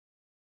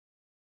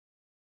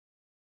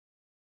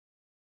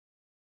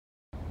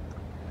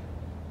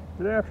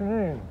Good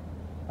afternoon.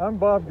 I'm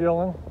Bob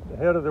Gillen, the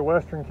head of the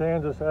Western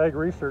Kansas Ag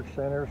Research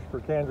Centers for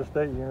Kansas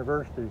State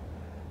University.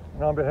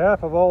 And on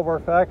behalf of all of our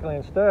faculty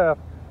and staff,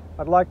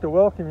 I'd like to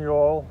welcome you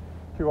all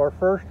to our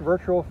first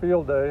virtual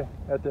field day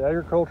at the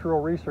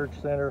Agricultural Research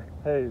Center,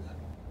 Hayes.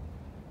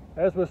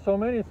 As with so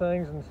many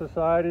things in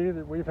society,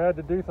 that we've had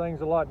to do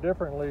things a lot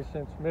differently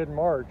since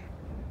mid-March.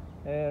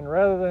 And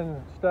rather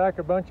than stack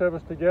a bunch of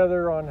us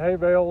together on hay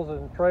bales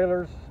and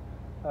trailers,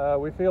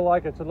 we feel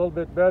like it's a little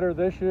bit better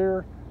this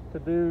year to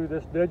do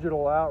this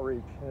digital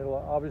outreach. It'll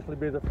obviously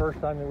be the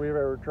first time that we've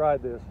ever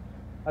tried this.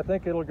 I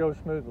think it'll go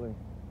smoothly.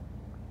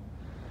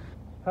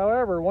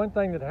 However, one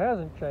thing that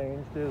hasn't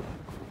changed is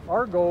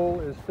our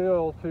goal is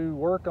still to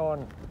work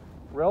on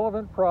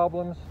relevant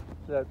problems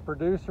that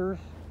producers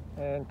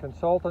and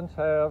consultants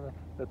have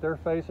that they're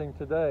facing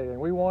today. And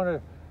we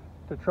want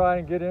to try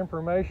and get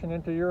information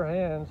into your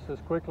hands as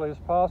quickly as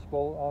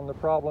possible on the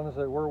problems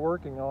that we're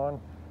working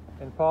on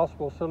and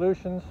possible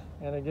solutions,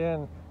 and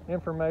again,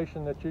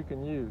 information that you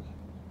can use.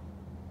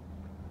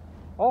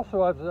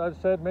 Also, I've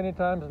said many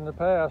times in the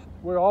past,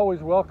 we always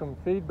welcome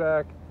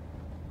feedback,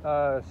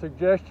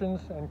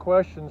 suggestions and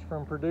questions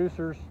from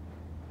producers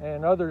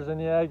and others in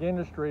the ag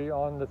industry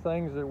on the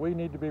things that we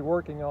need to be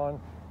working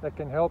on that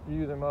can help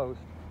you the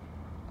most.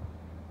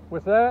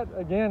 With that,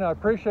 again, I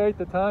appreciate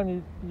the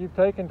time you've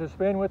taken to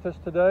spend with us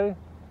today,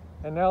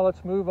 and now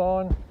let's move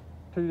on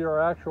to our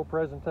actual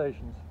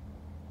presentations.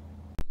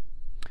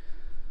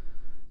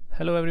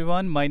 Hello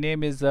everyone, my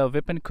name is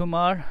Vipan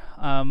Kumar.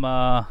 I'm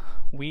a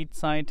weed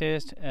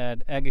scientist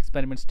at Ag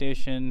Experiment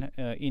Station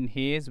in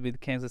Hayes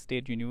with Kansas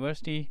State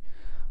University,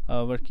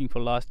 working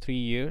for last 3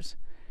 years.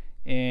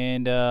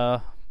 And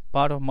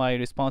part of my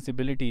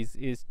responsibilities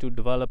is to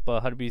develop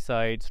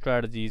herbicide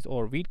strategies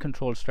or weed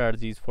control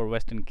strategies for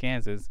Western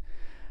Kansas.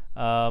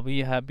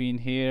 We have been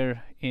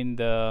here in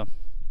the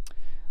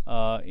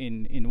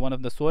in one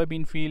of the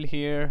soybean field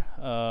here,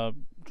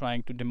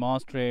 trying to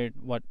demonstrate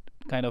what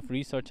kind of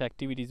research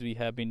activities we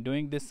have been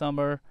doing this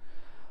summer.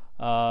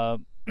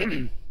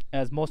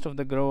 As most of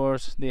the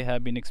growers, they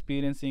have been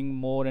experiencing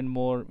more and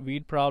more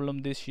weed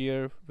problem this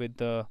year with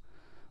the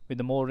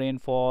more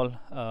rainfall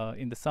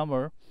in the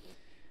summer,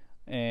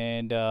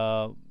 and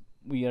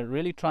we are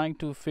really trying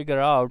to figure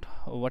out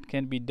what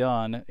can be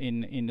done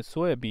in the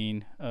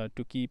soybean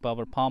to keep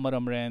our palmer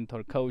amaranth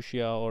or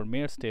kochia or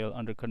mare's tail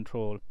under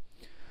control.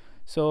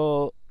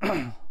 So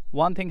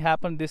one thing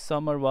happened this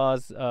summer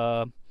was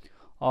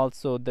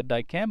also the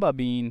dicamba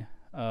bean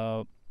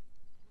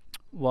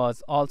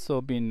was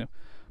also been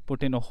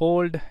put in a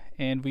hold,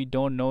 and we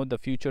don't know the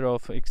future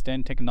of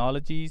Xtend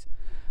technologies.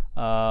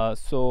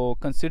 So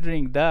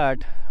considering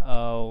that,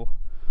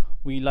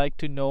 we like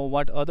to know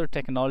what other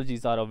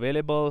technologies are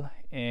available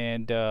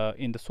and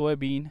in the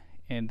soybean,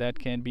 and that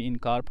can be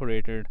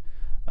incorporated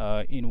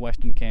in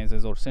Western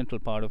Kansas or central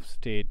part of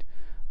state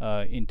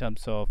in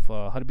terms of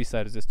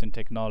herbicide resistant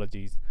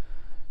technologies.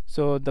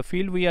 So the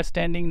field we are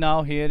standing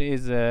now here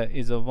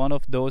is one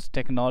of those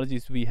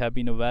technologies we have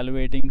been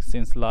evaluating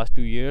since last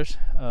 2 years.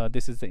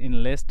 This is the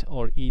Enlist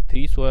or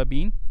E3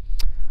 soybean.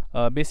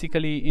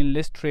 Basically,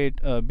 Enlist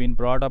trait been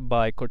brought up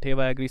by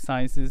Corteva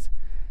Agri-Sciences,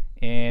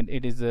 and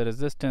it is a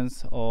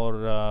resistance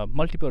or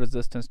multiple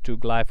resistance to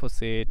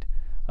glyphosate,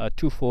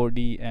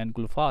 2,4-D, and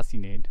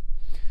glufosinate.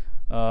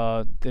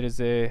 There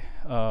is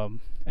a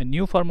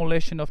new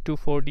formulation of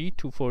 2,4-D,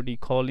 2,4-D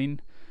choline,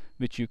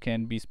 which you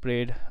can be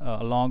sprayed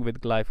along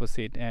with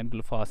glyphosate and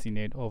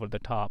glufosinate over the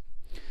top.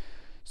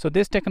 So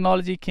this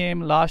technology came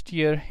last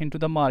year into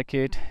the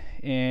market,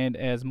 and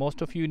as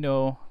most of you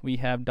know, we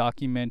have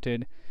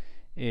documented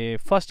a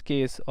first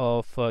case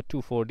of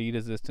 2,4-D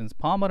resistance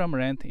palmer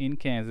amaranth in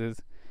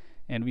Kansas,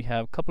 and we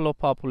have a couple of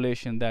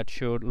populations that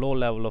showed low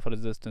level of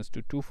resistance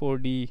to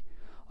 2,4-D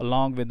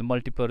along with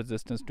multiple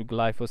resistance to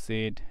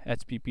glyphosate,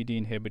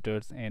 HPPD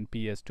inhibitors, and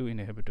PS2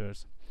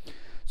 inhibitors.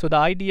 So the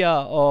idea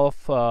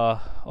of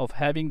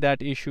having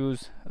that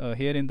issues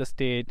here in the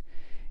state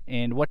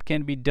and what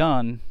can be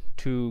done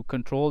to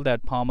control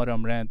that palmer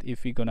amaranth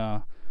if we're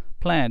gonna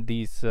plant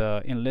these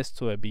Enlist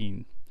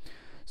soybean.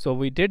 So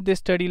we did this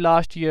study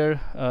last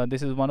year.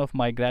 This is one of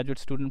my graduate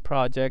student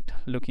project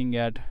looking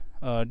at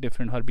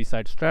different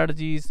herbicide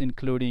strategies,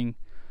 including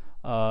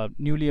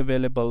newly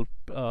available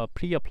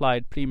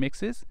pre-applied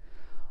premixes,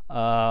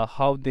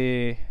 how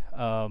they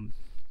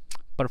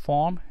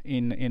perform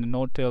in a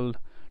no-till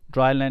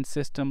dryland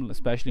system,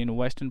 especially in the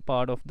western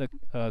part of the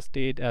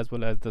state as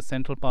well as the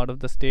central part of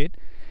the state.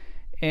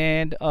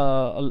 And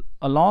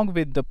along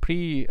with the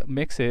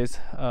pre-mixes,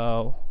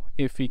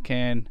 if we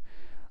can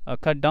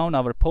cut down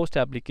our post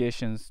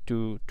applications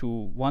to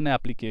one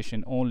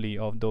application only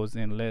of those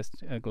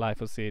Enlist,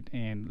 glyphosate,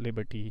 and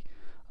Liberty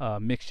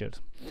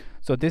mixtures.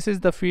 So this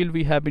is the field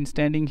we have been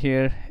standing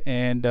here,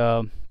 and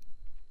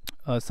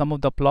some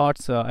of the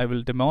plots I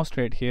will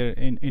demonstrate here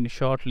in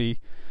shortly,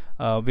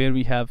 where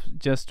we have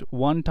just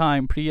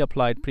one-time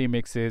pre-applied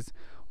premixes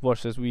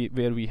versus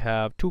where we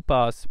have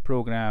two-pass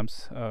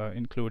programs,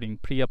 including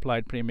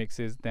pre-applied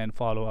premixes, then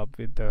follow up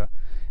with the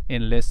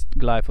enlist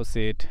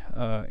glyphosate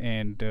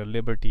and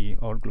Liberty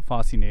or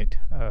glufosinate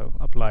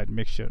applied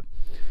mixture.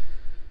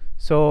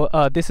 So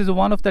this is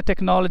one of the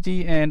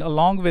technology, and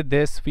along with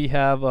this we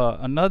have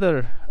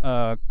another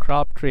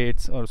crop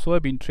traits or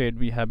soybean trait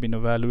we have been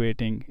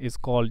evaluating is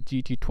called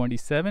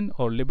GT27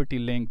 or Liberty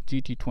Link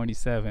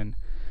GT27.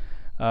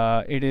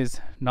 It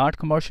is not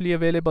commercially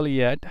available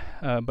yet,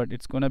 but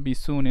it's going to be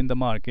soon in the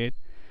market.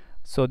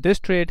 So this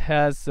trait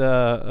has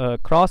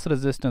cross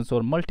resistance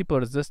or multiple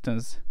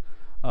resistance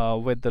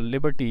with the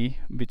Liberty,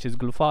 which is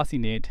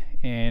glufosinate,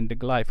 and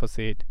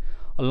glyphosate,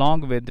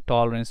 along with the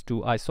tolerance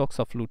to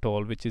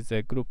isoxaflutol, which is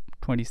a group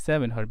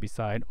 27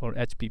 herbicide or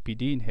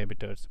HPPD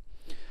inhibitors.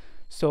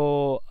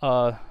 So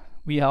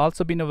we have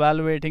also been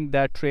evaluating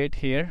that trait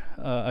here.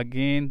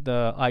 Again,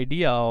 the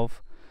idea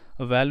of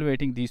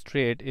evaluating these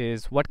trait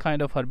is what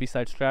kind of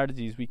herbicide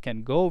strategies we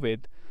can go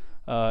with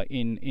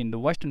in the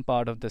western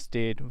part of the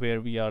state,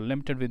 where we are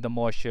limited with the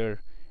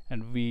moisture,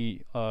 and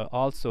we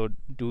also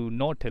do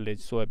no tillage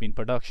soybean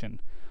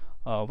production.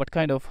 What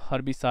kind of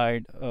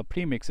herbicide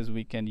premixes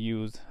we can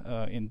use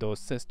in those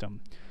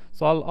systems.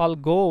 So I'll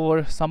go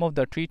over some of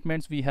the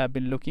treatments we have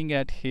been looking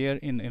at here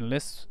in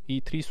Enlist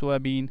E3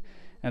 soybean,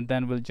 and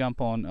then we'll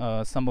jump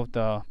on some of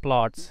the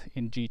plots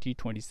in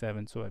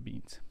GT27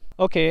 soybeans.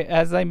 Okay,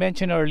 as I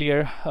mentioned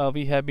earlier,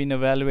 we have been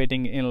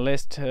evaluating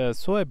Enlist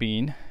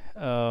soybean.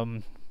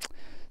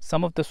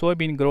 Some of the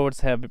soybean growers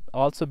have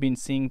also been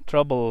seeing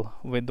trouble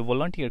with the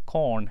volunteer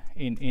corn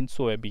in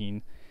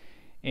soybean,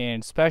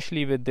 and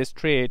especially with this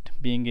trait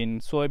being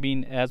in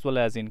soybean as well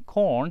as in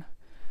corn.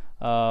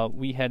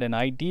 We had an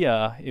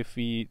idea, if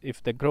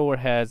the grower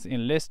has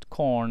Enlist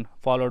corn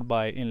followed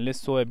by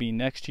Enlist soybean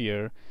next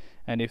year,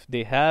 and if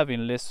they have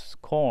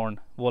Enlist corn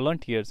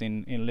volunteers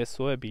in Enlist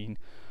soybean,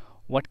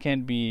 what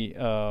can be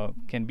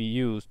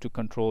used to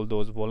control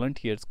those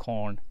volunteers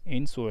corn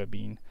in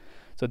soybean.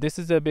 So this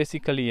is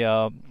basically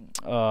a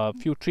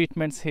few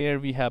treatments here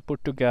we have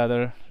put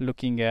together,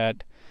 looking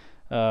at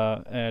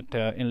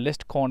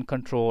Enlist corn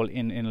control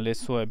in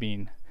Enlist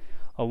soybean.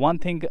 One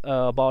thing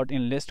about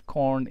Enlist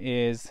corn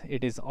is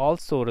it is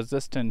also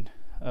resistant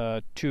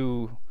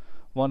to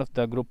one of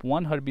the group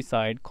 1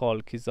 herbicide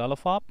called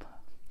Kizalofop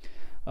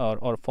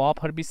or FOP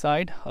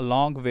herbicide,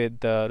 along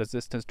with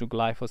resistance to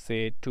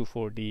glyphosate,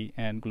 2,4-D,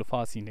 and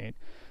glufosinate.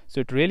 So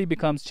it really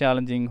becomes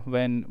challenging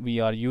when we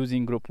are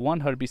using group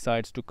 1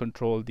 herbicides to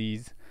control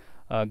these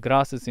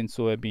grasses in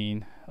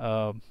soybean,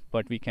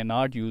 but we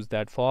cannot use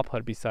that FOP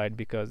herbicide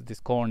because this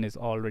corn is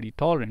already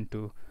tolerant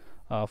to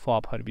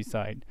FOP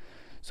herbicide.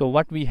 So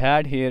what we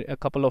had here, a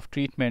couple of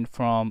treatment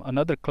from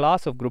another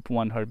class of group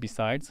 1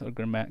 herbicides or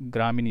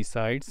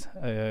graminicides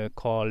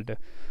called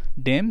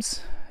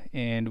DIMS,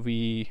 and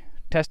we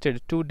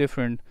tested two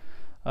different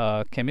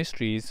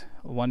chemistries.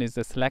 One is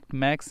the Select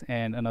Max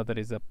and another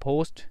is a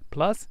Post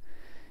Plus,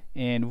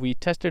 and we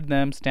tested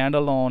them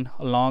standalone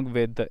along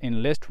with the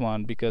Enlist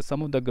one, because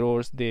some of the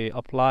growers, they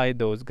apply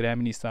those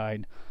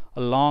graminicide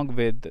along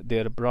with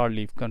their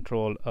broadleaf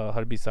control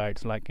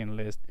herbicides like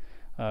Enlist,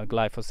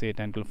 glyphosate,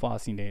 and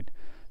glufosinate.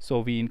 So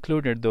we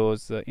included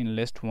those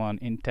Enlist one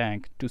in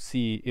tank to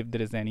see if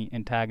there is any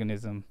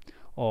antagonism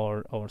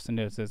or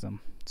synergism.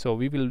 So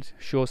we will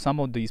show some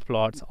of these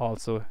plots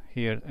also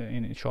here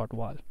in a short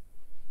while.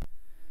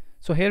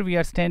 So here we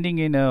are standing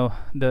in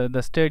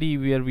the study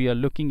where we are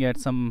looking at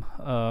some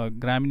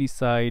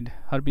graminicide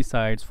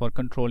herbicides for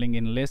controlling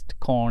Enlist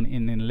corn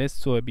in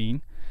Enlist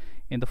soybean.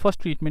 In the first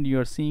treatment you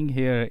are seeing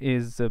here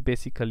is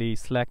basically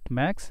Select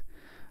Max.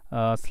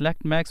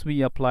 Select Max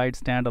we applied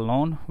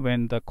standalone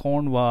when the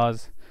corn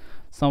was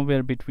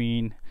somewhere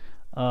between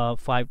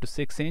 5 to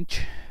 6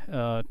 inch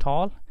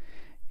tall,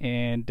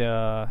 and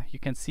you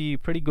can see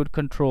pretty good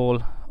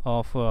control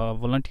of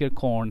volunteer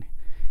corn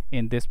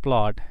in this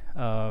plot.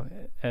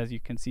 As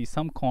you can see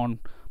some corn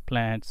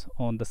plants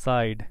on the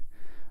side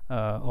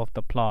of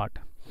the plot.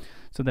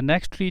 So the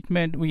next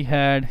treatment we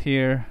had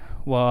here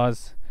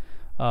was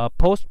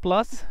Post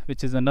Plus,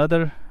 which is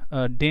another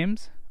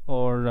DIMS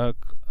or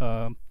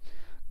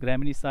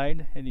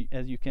graminicide, and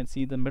as you can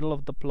see the middle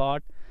of the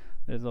plot,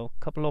 there's a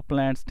couple of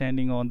plants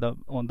standing on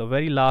the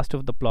very last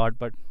of the plot,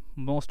 but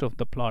most of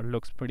the plot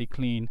looks pretty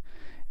clean,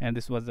 and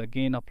this was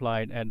again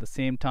applied at the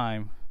same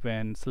time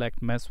when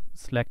Select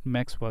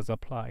Max was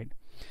applied.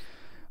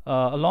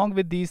 Along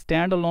with these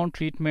standalone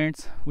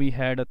treatments, we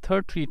had a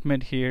third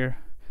treatment here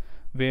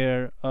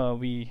where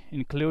we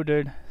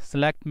included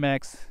Select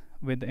Max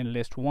with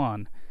Enlist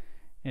 1,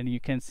 and you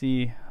can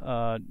see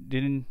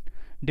didn't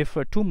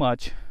differ too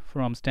much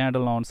from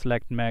standalone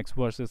Select Max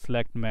versus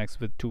Select Max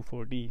with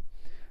 2,4-D.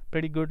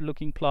 Pretty good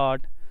looking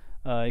plot,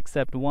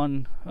 except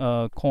one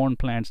corn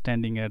plant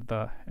standing at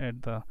the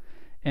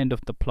end of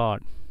the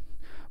plot.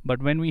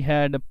 But when we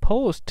had a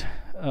Post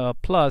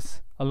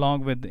Plus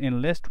along with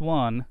Enlist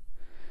 1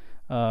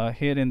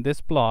 here in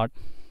this plot,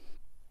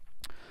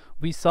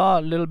 we saw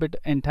a little bit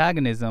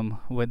antagonism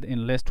with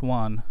Enlist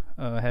 1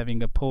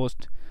 having a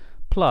Post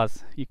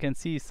Plus. You can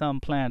see some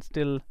plants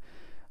still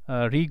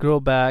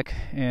regrow back,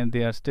 and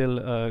they are still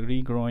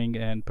regrowing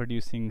and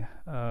producing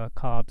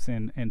cobs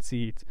and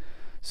seeds.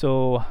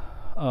 So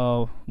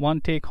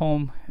one take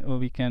home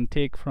we can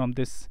take from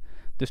this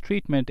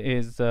treatment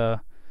is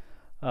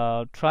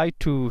try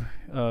to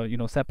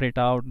separate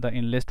out the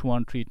enlist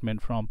 1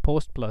 treatment from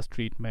post plus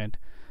treatment.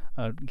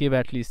 Give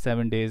at least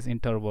 7 days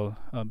interval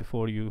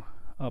before you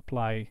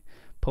apply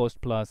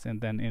post plus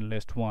and then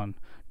enlist 1.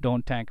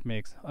 Don't tank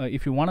mix.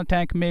 If you want to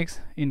tank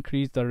mix,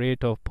 increase the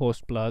rate of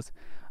post plus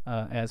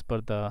as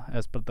per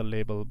the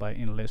label by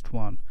enlist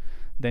 1.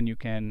 Then you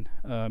can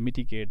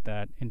mitigate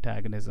that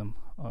antagonism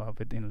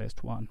with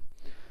enlist 1.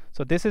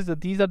 So these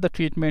are the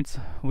treatments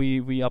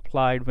we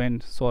applied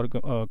when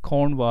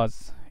corn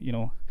was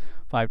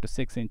 5 to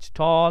 6 inch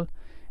tall,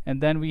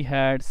 and then we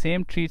had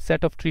same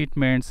set of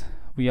treatments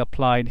we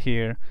applied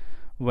here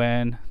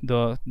when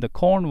the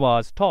corn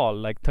was tall,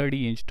 like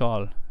 30 inch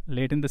tall,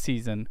 late in the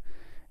season,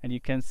 and you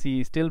can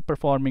see still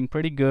performing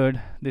pretty good.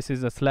 This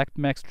is a select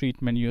max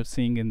treatment you're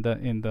seeing in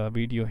the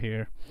video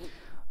here.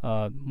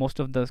 Most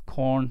of the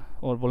corn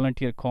or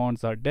volunteer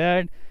corns are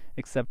dead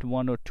except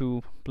 1 or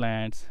 2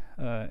 plants,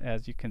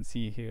 as you can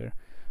see here,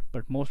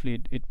 but mostly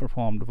it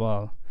performed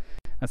well.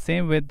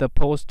 Same with the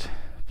post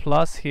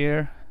plus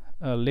here,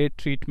 late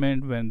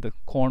treatment when the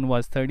corn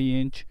was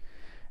 30 inch,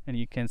 and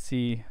you can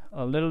see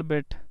a little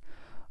bit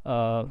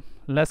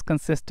less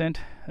consistent.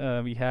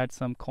 We had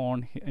some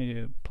corn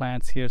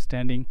plants here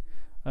standing,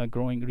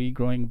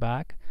 regrowing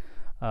back.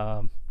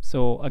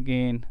 So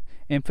again,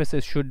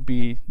 emphasis should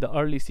be the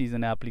early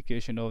season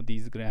application of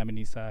these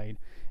graminicide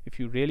if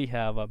you really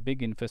have a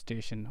big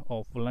infestation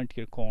of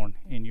volunteer corn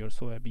in your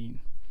soybean.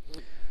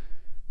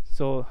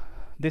 So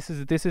this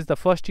is the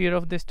first year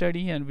of this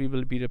study, and we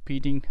will be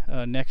repeating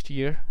next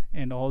year,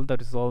 and all the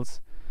results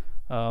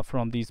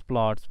from these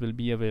plots will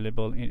be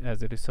available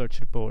as a research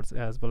reports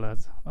as well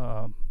as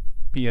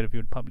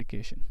peer-reviewed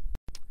publication.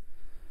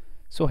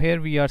 So here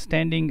we are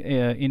standing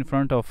in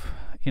front of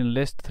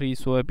Enlist 3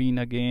 soybean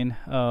again,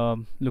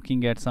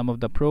 looking at some of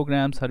the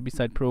programs,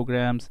 herbicide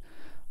programs,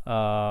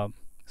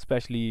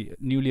 especially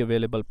newly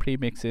available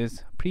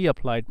premixes,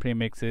 pre-applied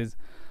premixes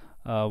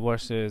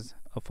versus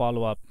a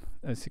follow-up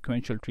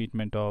sequential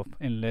treatment of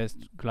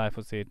Enlist,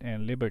 glyphosate,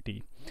 and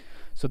Liberty.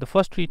 So the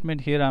first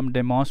treatment here I'm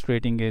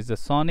demonstrating is a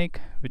Sonic,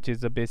 which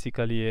is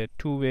basically a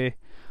two-way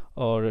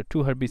or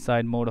 2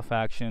 herbicide mode of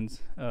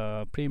actions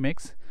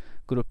premix,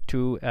 group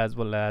 2 as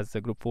well as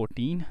group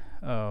 14.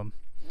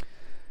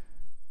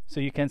 So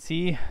you can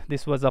see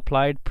this was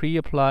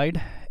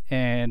pre-applied,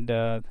 and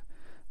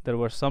there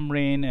was some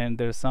rain and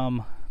there's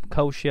some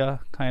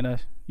kochia kind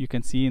of you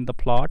can see in the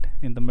plot,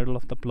 in the middle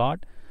of the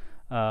plot,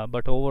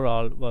 but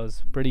overall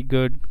was pretty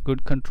good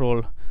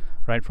control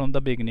right from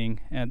the beginning.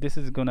 And this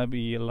is gonna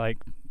be like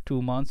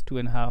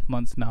 2.5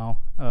 months now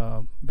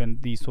when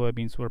these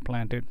soybeans were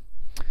planted.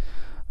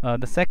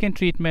 The second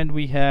treatment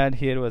we had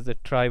here was a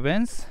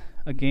Trivens,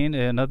 again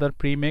another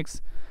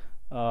premix.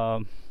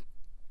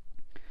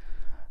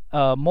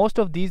 Most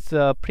of these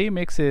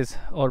premixes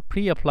or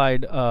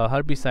pre-applied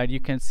herbicide, you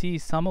can see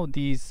some of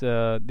these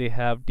they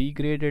have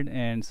degraded,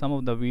 and some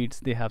of the weeds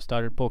they have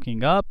started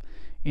poking up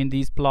in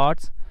these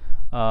plots,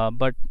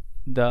 but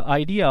the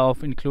idea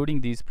of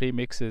including these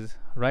premixes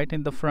right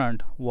in the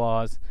front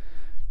was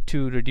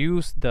to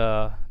reduce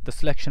the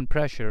selection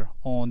pressure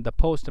on the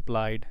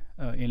post-applied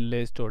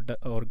Enlist or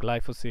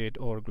glyphosate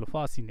or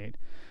glufosinate,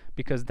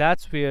 because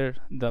that's where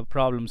the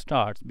problem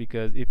starts.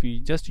 Because if we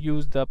just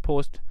use the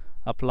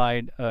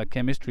post-applied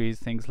chemistries,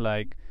 things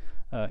like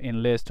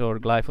Enlist or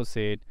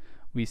glyphosate,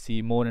 we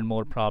see more and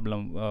more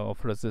problem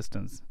of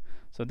resistance.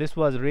 So this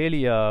was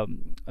really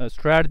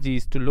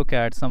strategies to look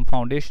at some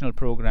foundational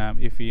program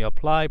if we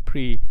apply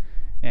pre,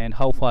 and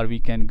how far we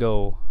can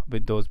go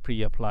with those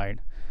pre-applied.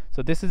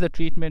 So this is a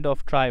treatment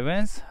of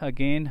Trivens,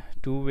 again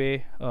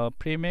two-way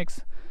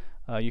premix.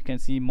 You can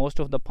see most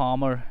of the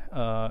palmer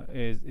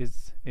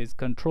is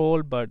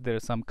controlled, but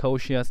there's some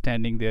kochia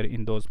standing there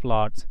in those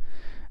plots.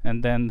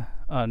 And then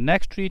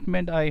next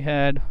treatment I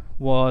had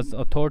was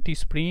Authority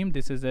Supreme.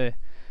 This is a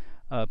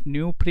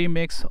new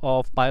premix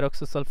of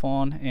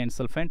pyroxasulfone and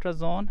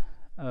sulfentrazone,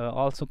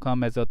 also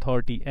come as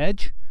Authority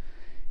Edge,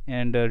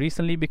 and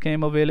recently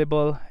became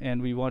available,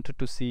 and we wanted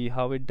to see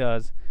how it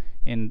does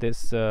in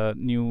this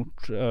new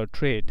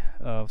trait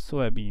of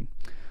soybean.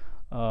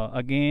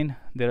 Again,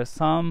 there are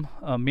some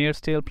mare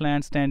stale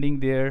plants standing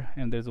there,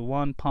 and there's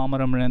one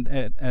palmer amaranth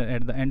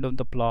at the end of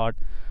the plot,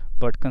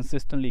 but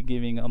consistently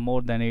giving a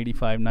more than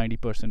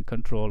 85-90%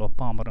 control of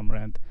palmer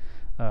amaranth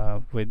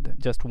with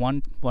just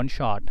one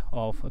shot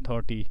of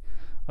Authority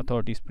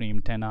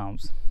Supreme 10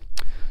 ounce.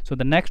 So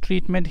the next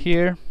treatment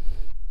here,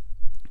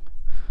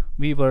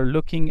 we were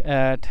looking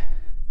at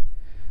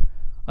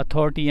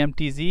Authority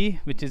MTZ,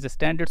 which is a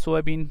standard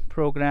soybean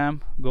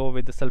program. Go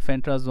with the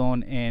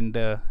sulfentrazone and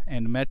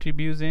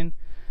metribuzin.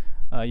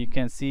 You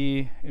can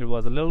see it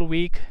was a little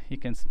weak. You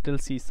can still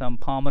see some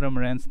palmer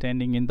amaranth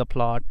standing in the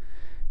plot,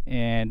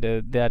 and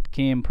that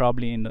came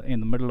probably in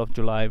the middle of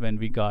July when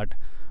we got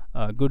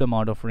a good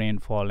amount of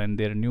rainfall, and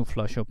their new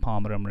flush of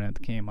palmer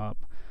amaranth came up.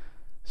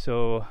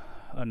 So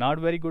not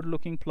very good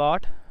looking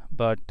plot,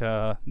 but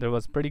there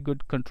was pretty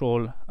good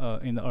control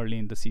early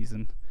in the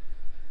season.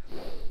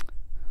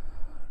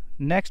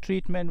 Next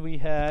treatment we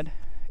had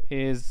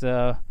is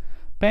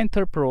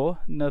Panther Pro,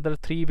 another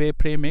 3-way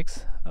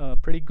premix.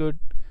 Pretty good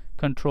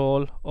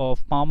control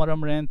of palmar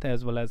amaranth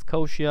as well as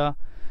kochia,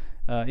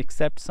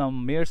 except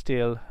some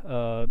mare's-tail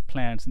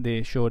plants,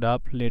 they showed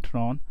up later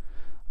on.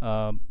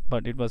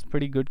 But it was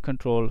pretty good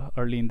control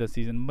early in the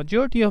season.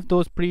 Majority of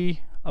those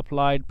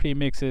pre-applied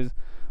premixes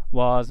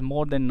was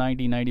more than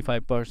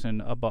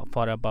 90-95%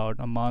 for about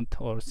a month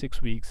or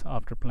 6 weeks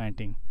after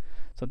planting.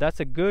 So that's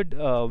a good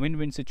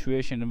win-win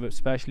situation,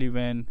 especially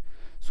when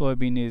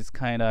soybean is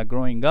kind of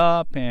growing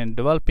up and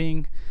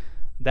developing.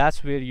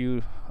 That's where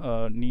you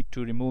need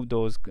to remove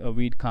those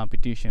weed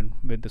competition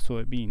with the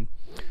soybean.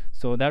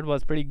 So that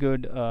was pretty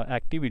good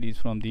activities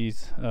from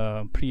these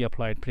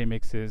pre-applied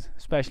premixes,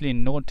 especially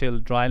in no-till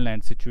dry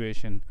land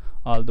situation,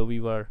 although we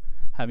were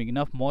having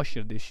enough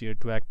moisture this year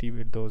to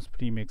activate those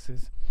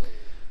premixes.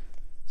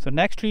 So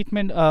next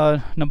treatment,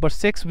 number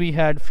 6, we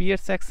had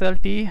Fierce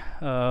XLT,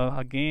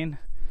 again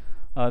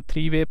a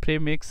 3-way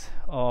premix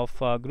of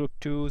group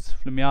 2s,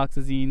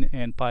 flumioxazine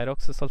and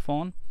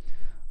pyroxasulfone.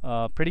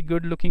 Pretty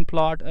good looking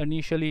plot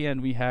initially,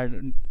 and we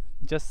had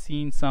just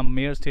seen some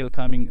mare's tail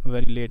coming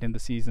very late in the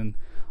season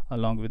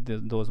along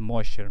with those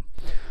moisture.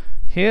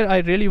 Here I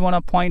really want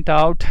to point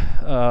out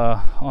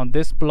on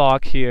this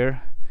block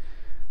here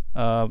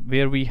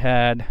where we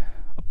had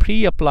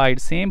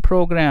pre-applied same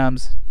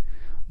programs,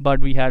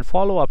 but we had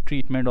follow-up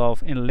treatment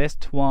of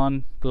Enlist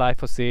 1,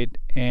 glyphosate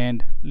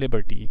and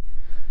Liberty.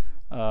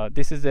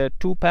 This is a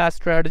 2-pass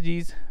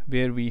strategies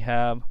where we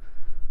have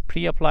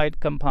pre-applied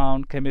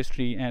compound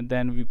chemistry, and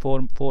then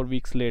 4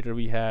 weeks later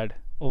we had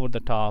over the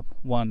top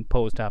 1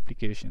 post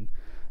application.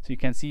 So you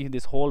can see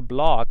this whole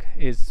block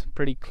is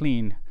pretty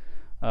clean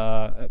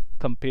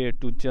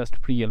compared to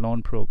just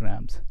pre-alone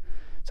programs.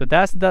 So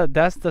that's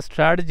the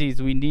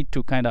strategies we need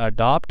to kind of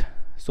adopt,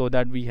 so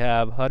that we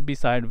have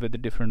herbicide with the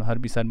different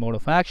herbicide mode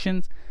of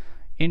actions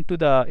into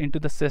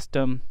the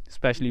system.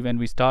 Especially when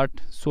we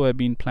start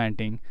soybean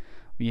planting,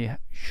 we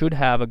should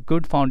have a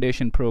good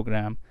foundation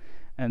program,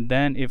 and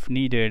then if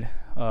needed,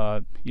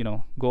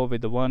 go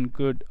with the one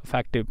good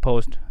effective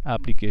post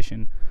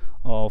application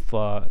of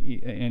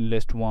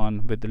Enlist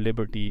 1 with the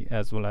Liberty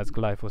as well as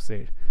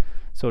glyphosate.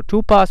 So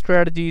 2-pass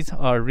strategies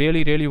are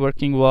really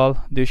working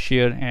well this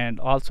year, and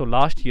also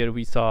last year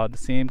we saw the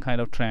same kind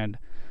of trend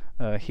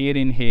here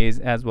in Hays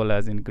as well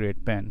as in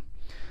Great Bend.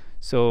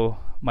 So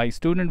my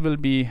student will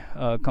be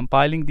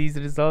compiling these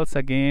results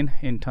again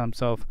in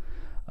terms of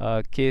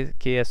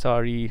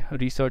KSRE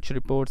research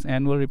reports,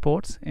 annual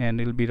reports, and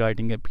he'll be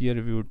writing a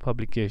peer-reviewed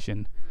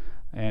publication,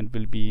 and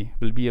will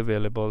be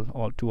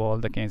available to all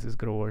the Kansas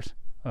growers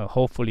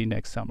hopefully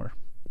next summer.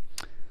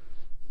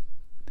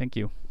 Thank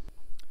you.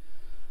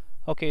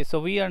 Okay, so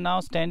we are now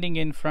standing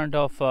in front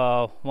of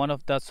one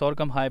of the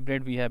sorghum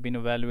hybrid we have been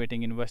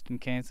evaluating in western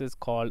Kansas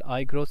called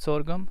iGrow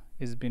sorghum.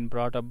 It's been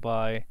brought up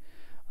by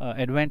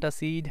Advanta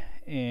Seed,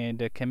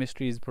 and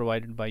chemistry is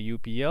provided by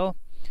UPL.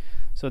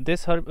 So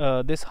this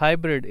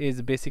hybrid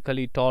is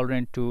basically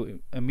tolerant to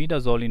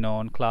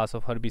imidazolinone class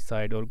of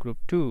herbicide, or group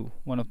 2,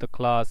 one of the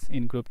class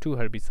in group 2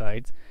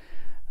 herbicides.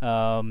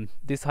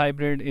 This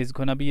hybrid is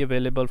gonna be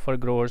available for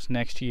growers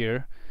next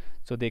year,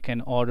 so they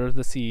can order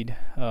the seed.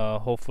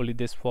 Hopefully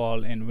this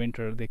fall and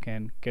winter they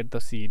can get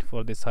the seed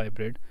for this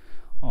hybrid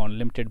on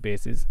limited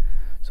basis.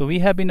 So we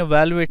have been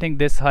evaluating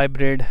this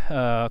hybrid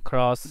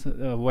across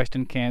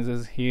western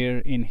Kansas, here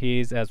in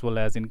Hays as well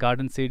as in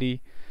Garden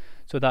City.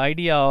 So the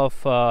idea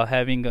of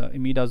having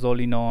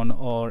imidazolinone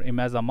or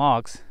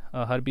imazamox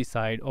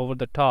herbicide over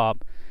the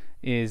top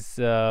is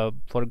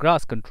for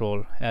grass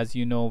control. As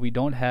you know, we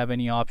don't have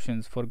any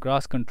options for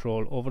grass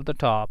control over the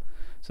top,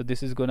 so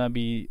this is gonna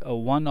be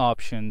one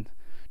option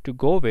to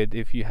go with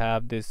if you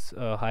have this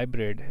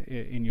hybrid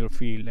in your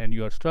field and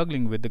you are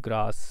struggling with the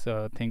grass,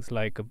 things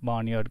like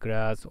barnyard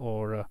grass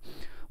or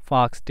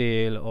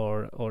foxtail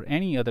or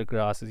any other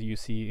grasses you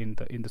see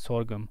in the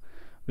sorghum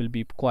will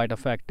be quite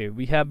effective.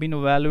 We have been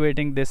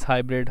evaluating this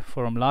hybrid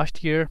from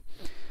last year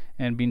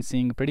and been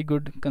seeing pretty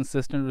good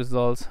consistent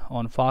results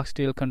on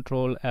foxtail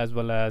control as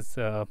well as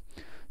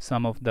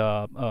some of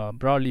the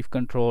broadleaf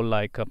control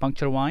like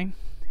puncture vine,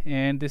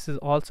 and this is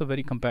also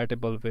very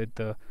compatible with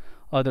the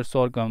other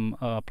sorghum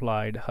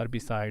applied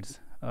herbicides,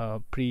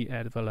 pre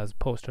as well as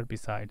post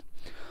herbicide.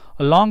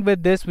 Along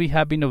with this, we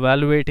have been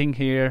evaluating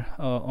here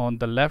on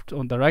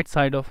the right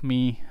side of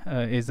me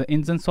is the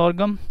Inzen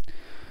sorghum,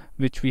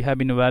 which we have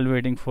been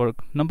evaluating for a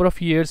number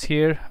of years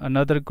here,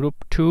 another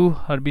group 2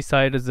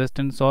 herbicide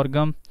resistant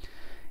sorghum,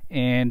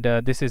 and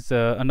this is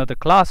another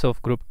class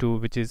of group 2,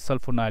 which is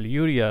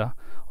sulfonylurea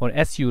or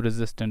SU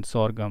resistant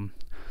sorghum.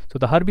 So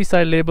the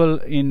herbicide label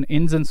in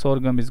Inzen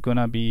sorghum is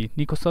gonna be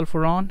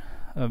nicosulfuron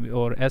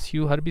or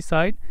SU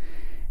herbicide,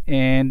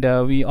 and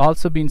we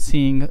also been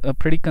seeing a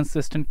pretty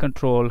consistent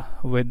control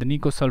with the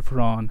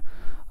nicosulfuron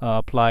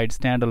applied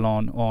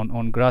standalone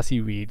on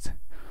grassy weeds.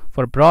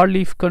 For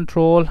broadleaf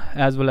control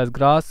as well as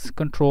grass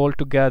control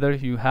together,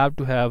 you have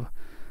to have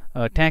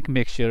a tank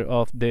mixture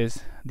of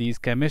these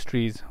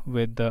chemistries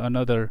with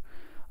another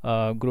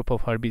group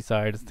of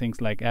herbicides,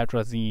 things like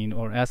atrazine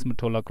or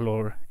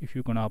asmetolachlor, if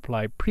you're going to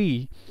apply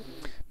pre,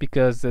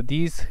 because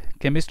these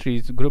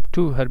chemistries, group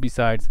 2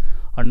 herbicides,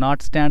 are not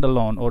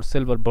standalone or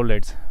silver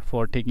bullets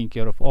for taking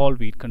care of all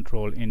weed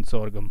control in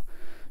sorghum.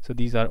 So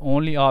these are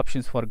only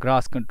options for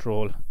grass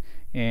control.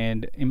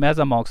 And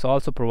imazamox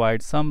also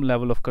provides some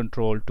level of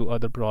control to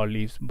other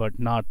broadleaves, but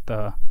not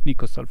the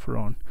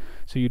nicosulfuron.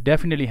 So you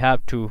definitely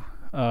have to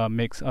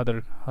mix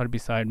other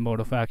herbicide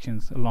mode of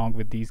actions along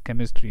with these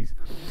chemistries.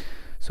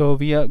 So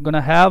we are going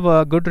to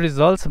have good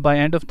results by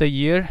end of the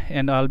year,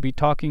 and I'll be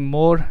talking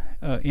more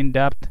in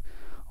depth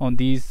on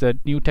these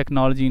new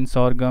technology in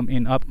sorghum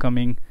in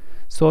upcoming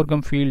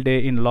Sorghum Field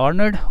Day in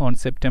Larned on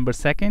September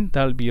 2nd.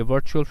 That'll be a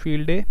virtual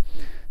field day.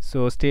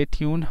 So stay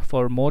tuned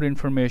for more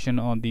information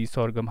on these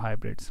sorghum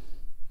hybrids.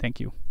 Thank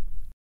you.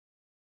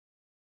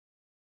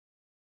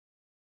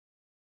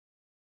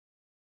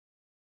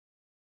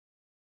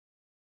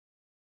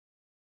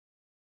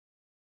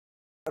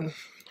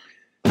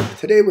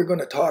 Today we're going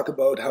to talk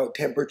about how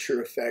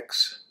temperature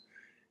affects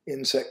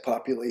insect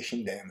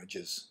population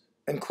damages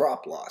and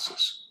crop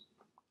losses.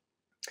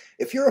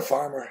 If you're a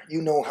farmer,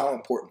 you know how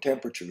important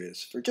temperature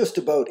is for just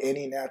about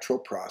any natural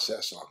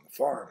process on the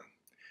farm,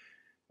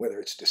 whether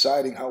it's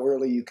deciding how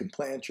early you can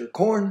plant your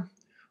corn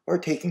or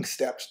taking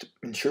steps to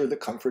ensure the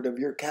comfort of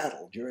your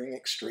cattle during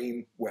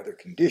extreme weather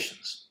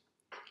conditions.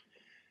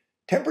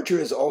 Temperature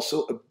is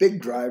also a big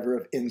driver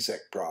of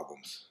insect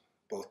problems,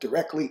 both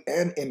directly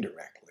and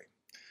indirectly.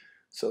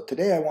 So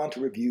today I want to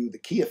review the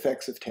key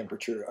effects of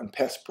temperature on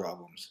pest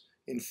problems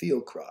in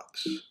field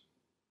crops.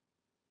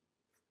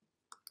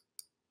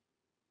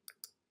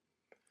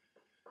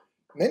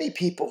 Many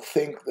people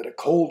think that a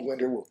cold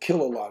winter will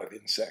kill a lot of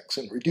insects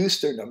and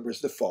reduce their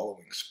numbers the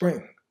following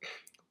spring,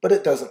 but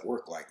it doesn't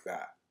work like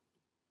that.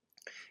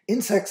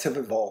 Insects have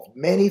evolved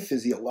many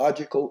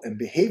physiological and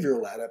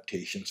behavioral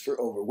adaptations for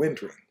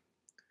overwintering.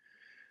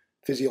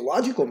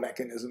 Physiological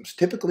mechanisms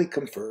typically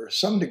confer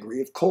some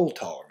degree of cold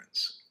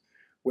tolerance,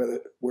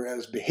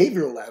 whereas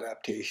behavioral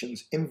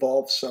adaptations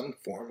involve some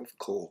form of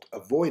cold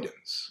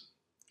avoidance.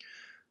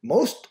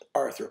 Most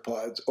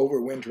arthropods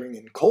overwintering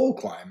in cold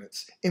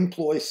climates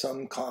employ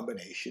some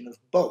combination of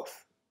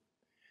both.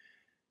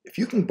 If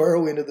you can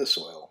burrow into the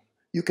soil,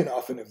 you can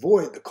often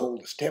avoid the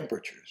coldest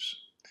temperatures,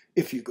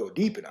 if you go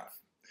deep enough.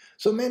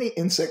 So many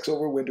insects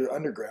overwinter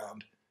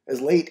underground as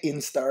late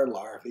instar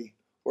larvae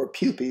or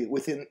pupae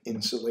within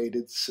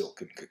insulated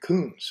silken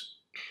cocoons.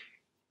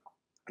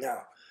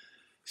 Now,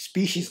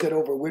 species that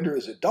overwinter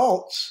as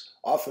adults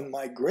often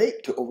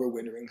migrate to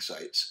overwintering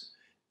sites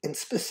in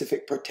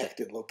specific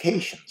protected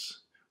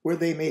locations, where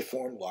they may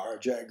form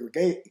large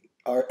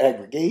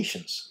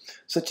aggregations,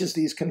 such as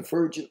these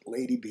convergent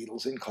lady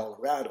beetles in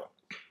Colorado,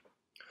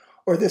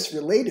 or this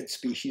related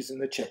species in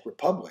the Czech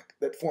Republic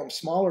that form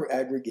smaller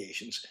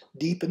aggregations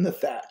deep in the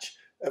thatch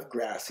of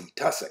grassy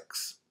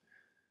tussocks.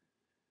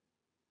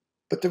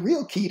 But the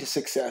real key to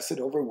success in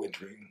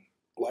overwintering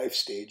life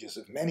stages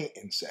of many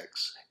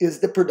insects is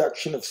the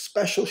production of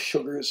special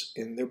sugars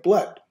in their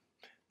blood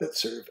that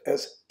serve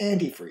as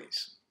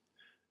antifreeze.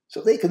 So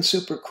they can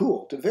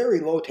supercool to very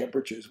low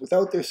temperatures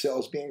without their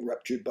cells being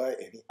ruptured by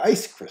any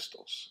ice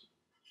crystals.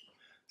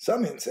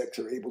 Some insects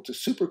are able to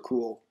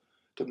supercool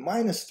to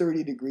minus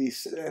 30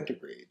 degrees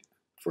centigrade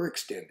for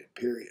extended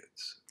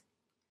periods.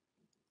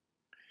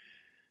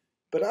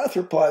 But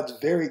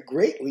arthropods vary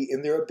greatly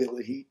in their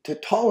ability to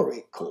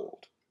tolerate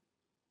cold.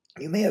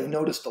 You may have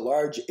noticed the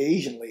large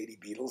Asian lady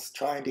beetles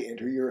trying to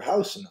enter your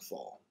house in the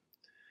fall.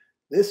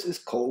 This is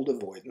cold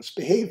avoidance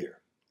behavior,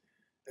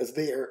 as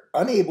they are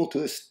unable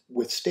to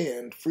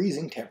withstand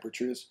freezing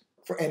temperatures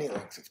for any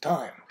length of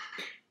time.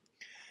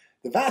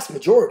 The vast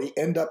majority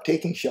end up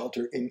taking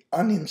shelter in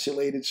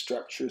uninsulated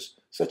structures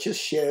such as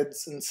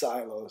sheds and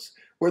silos,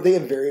 where they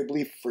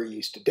invariably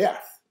freeze to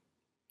death.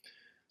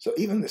 So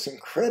even this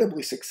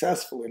incredibly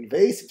successful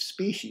invasive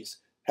species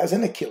has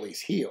an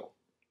Achilles heel.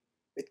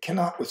 It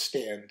cannot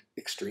withstand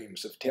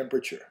extremes of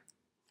temperature.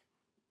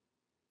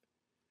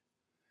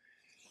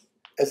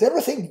 As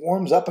everything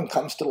warms up and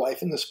comes to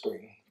life in the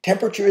spring,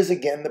 temperature is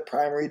again the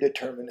primary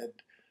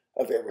determinant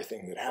of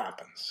everything that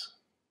happens.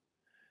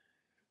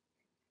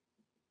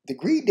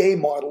 Degree day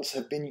models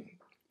have been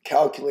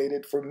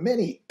calculated for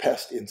many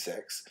pest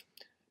insects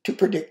to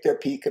predict their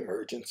peak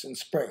emergence in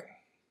spring.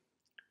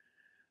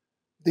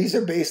 These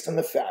are based on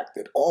the fact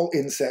that all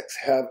insects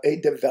have a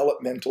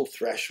developmental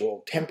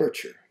threshold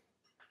temperature,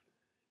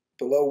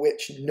 below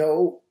which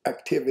no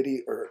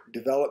activity or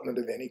development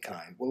of any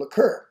kind will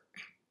occur,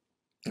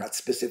 not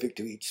specific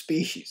to each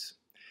species.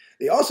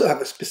 They also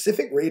have a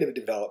specific rate of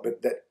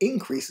development that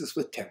increases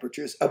with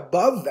temperatures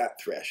above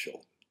that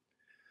threshold.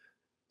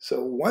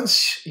 So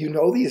once you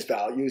know these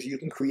values, you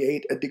can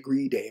create a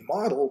degree day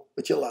model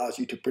which allows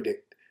you to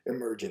predict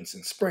emergence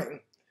in spring.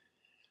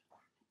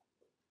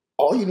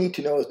 All you need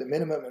to know is the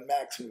minimum and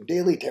maximum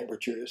daily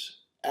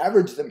temperatures,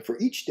 average them for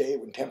each day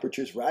when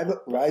temperatures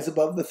rise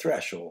above the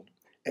threshold,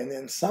 and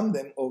then sum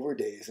them over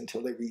days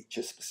until they reach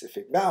a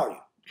specific value.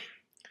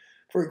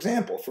 For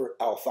example, for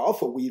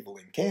alfalfa weevil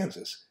in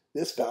Kansas,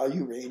 this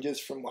value ranges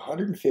from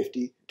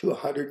 150 to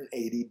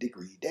 180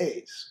 degree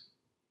days.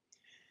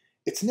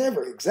 It's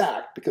never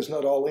exact because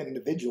not all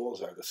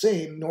individuals are the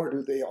same, nor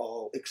do they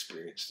all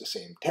experience the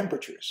same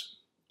temperatures.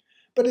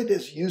 But it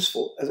is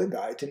useful as a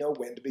guide to know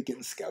when to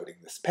begin scouting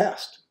this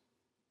pest.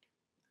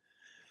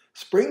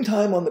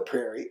 Springtime on the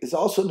prairie is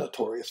also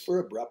notorious for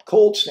abrupt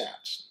cold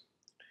snaps.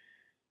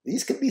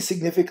 These can be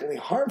significantly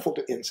harmful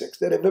to insects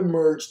that have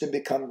emerged and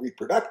become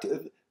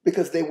reproductive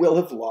because they will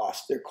have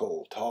lost their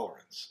cold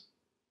tolerance.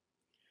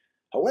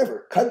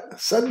 However,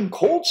 sudden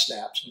cold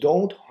snaps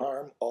don't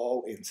harm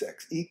all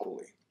insects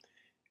equally,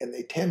 and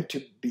they tend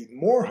to be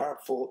more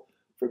harmful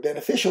for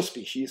beneficial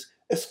species,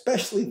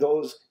 especially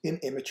those in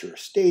immature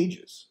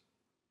stages.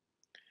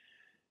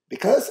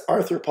 Because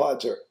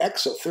arthropods are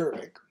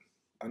exothermic,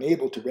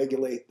 unable to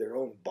regulate their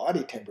own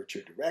body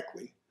temperature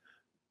directly,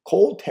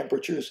 cold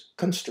temperatures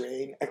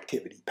constrain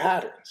activity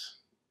patterns.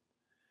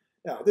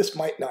 Now, this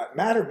might not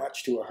matter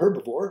much to a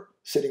herbivore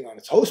sitting on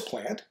its host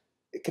plant.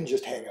 It can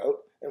just hang out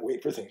and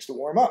wait for things to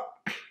warm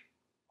up.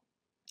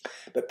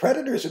 But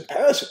predators and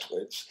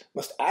parasitoids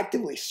must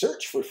actively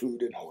search for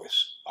food in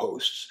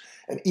hosts,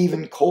 and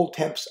even cold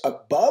temps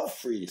above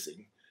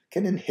freezing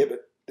can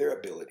inhibit their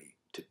ability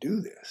to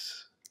do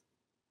this.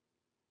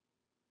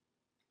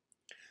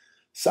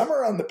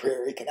 Summer on the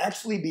prairie can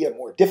actually be a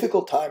more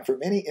difficult time for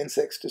many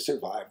insects to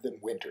survive than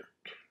winter.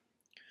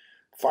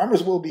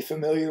 Farmers will be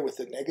familiar with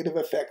the negative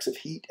effects of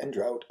heat and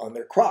drought on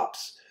their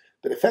crops,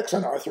 but effects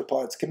on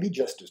arthropods can be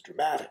just as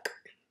dramatic.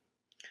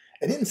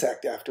 An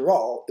insect, after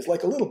all, is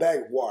like a little bag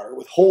of water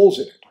with holes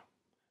in it.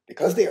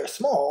 Because they are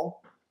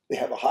small, they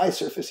have a high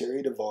surface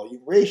area to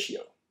volume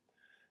ratio.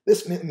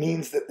 This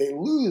means that they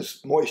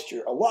lose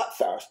moisture a lot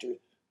faster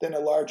than a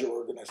larger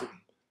organism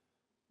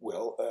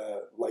will,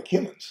 like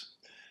humans.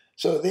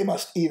 So they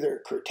must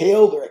either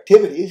curtail their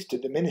activities to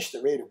diminish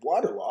the rate of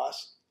water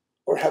loss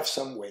or have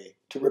some way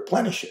to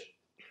replenish it.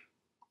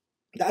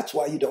 That's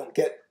why you don't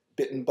get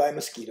bitten by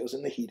mosquitoes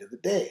in the heat of the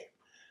day.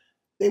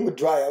 They would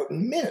dry out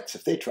in minutes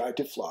if they tried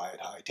to fly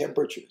at high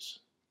temperatures.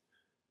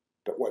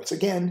 But once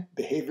again,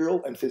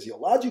 behavioral and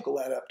physiological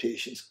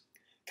adaptations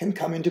can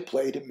come into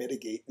play to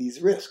mitigate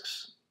these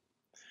risks.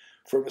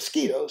 For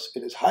mosquitoes,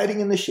 it is hiding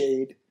in the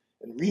shade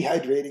and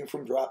rehydrating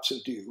from drops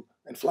of dew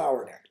and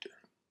flower nectar.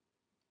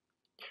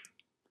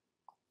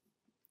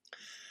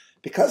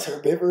 Because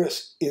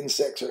herbivorous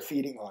insects are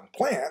feeding on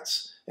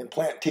plants, and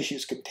plant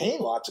tissues contain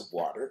lots of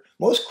water,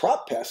 most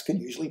crop pests can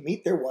usually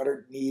meet their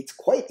water needs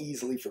quite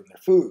easily from their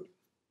food.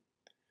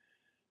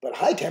 But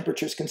high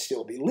temperatures can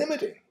still be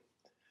limiting.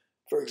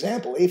 For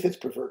example, aphids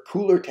prefer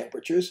cooler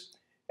temperatures,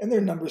 and their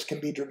numbers can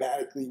be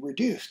dramatically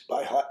reduced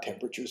by hot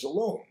temperatures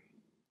alone.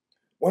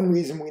 One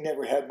reason we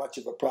never had much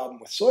of a problem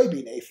with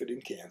soybean aphid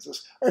in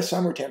Kansas, our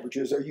summer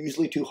temperatures are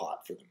usually too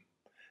hot for them.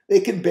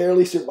 They can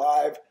barely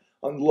survive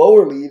on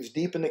lower leaves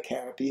deep in the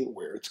canopy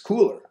where it's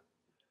cooler.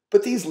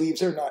 But these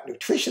leaves are not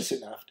nutritious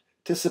enough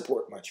to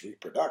support much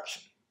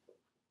reproduction.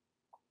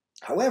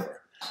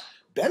 However,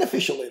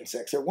 beneficial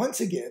insects are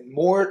once again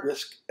more at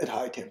risk at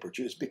high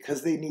temperatures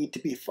because they need to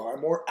be far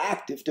more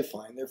active to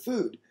find their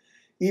food,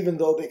 even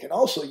though they can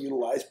also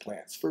utilize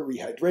plants for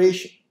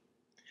rehydration.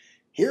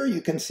 Here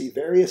you can see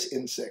various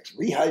insects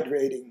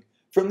rehydrating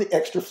from the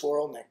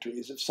extrafloral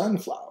nectaries of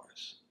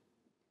sunflowers.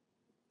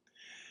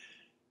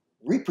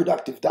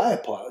 Reproductive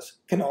diapause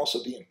can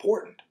also be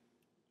important.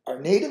 Our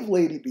native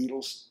lady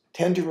beetles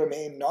tend to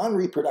remain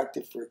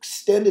non-reproductive for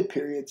extended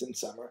periods in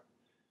summer,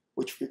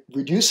 which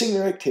reducing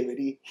their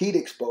activity, heat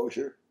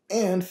exposure,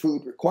 and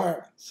food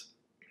requirements.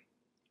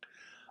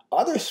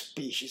 Other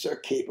species are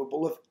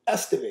capable of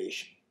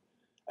estivation,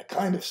 a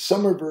kind of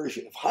summer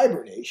version of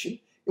hibernation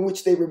in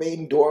which they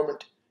remain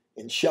dormant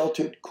in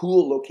sheltered,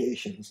 cool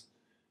locations,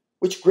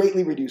 which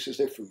greatly reduces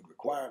their food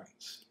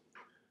requirements.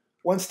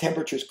 Once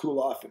temperatures cool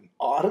off in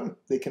autumn,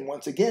 they can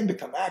once again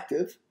become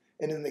active,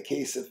 and in the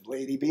case of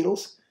lady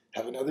beetles,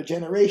 have another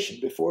generation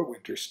before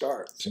winter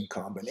starts. In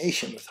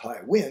combination with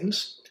high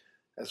winds,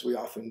 as we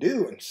often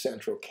do in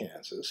central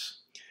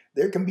Kansas,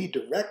 there can be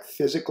direct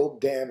physical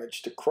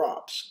damage to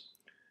crops,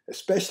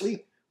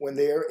 especially when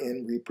they are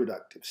in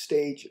reproductive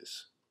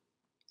stages.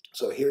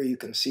 So here you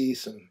can see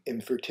some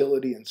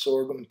infertility in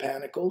sorghum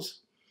panicles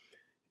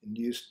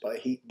induced by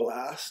heat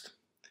blast,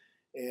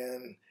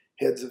 and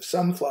heads of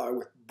sunflower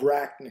with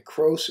bract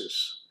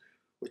necrosis,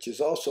 which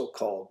is also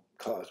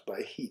caused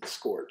by heat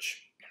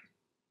scorch.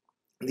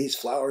 These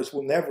flowers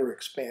will never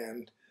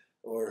expand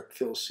or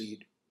fill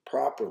seed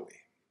properly.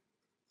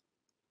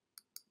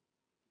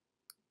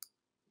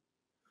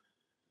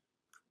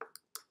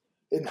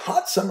 In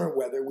hot summer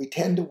weather, we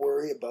tend to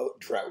worry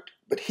about drought,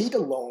 but heat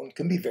alone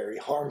can be very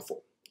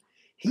harmful.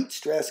 Heat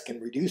stress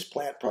can reduce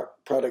plant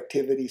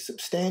productivity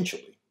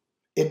substantially,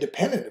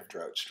 independent of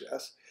drought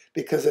stress,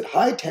 because at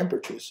high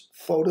temperatures,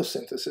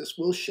 photosynthesis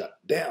will shut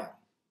down.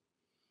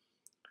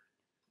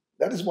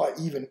 That is why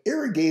even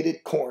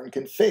irrigated corn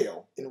can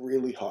fail in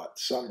really hot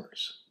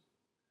summers.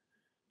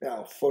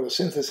 Now,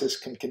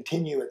 photosynthesis can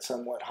continue at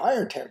somewhat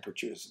higher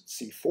temperatures at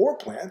C4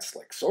 plants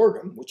like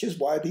sorghum, which is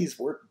why these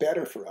work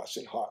better for us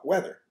in hot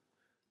weather.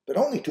 but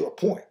only to a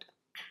point.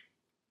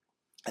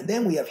 And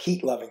then we have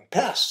heat-loving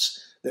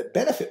pests that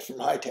benefit from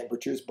high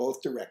temperatures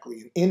both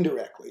directly and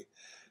indirectly,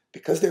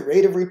 because their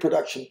rate of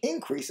reproduction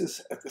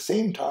increases at the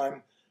same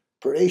time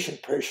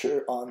predation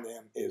pressure on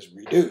them is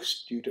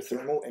reduced due to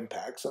thermal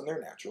impacts on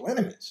their natural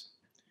enemies.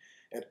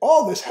 And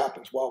all this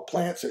happens while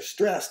plants are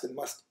stressed and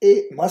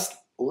must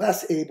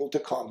less able to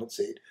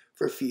compensate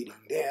for feeding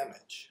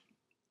damage.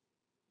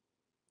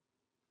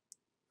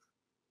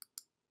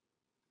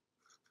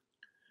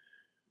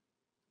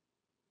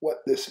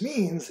 What this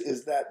means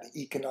is that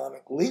the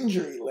economic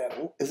injury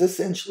level is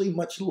essentially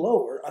much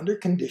lower under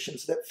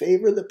conditions that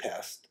favor the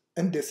pest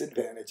and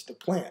disadvantage the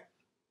plant.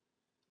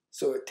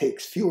 So it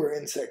takes fewer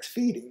insects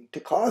feeding to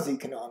cause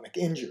economic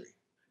injury,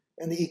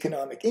 and the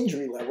economic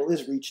injury level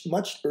is reached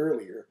much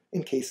earlier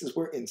in cases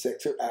where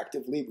insects are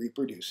actively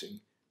reproducing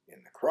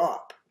in the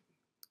crop.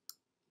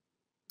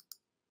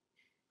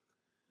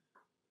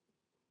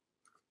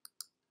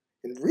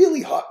 In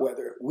really hot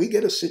weather, we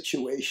get a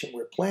situation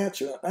where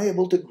plants are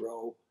unable to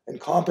grow and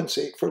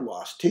compensate for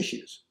lost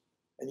tissues,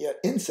 and yet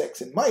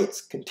insects and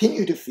mites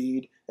continue to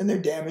feed and their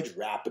damage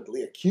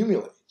rapidly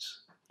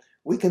accumulates.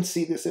 We can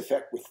see this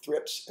effect with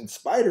thrips and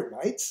spider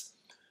mites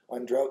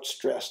on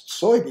drought-stressed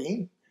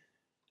soybean,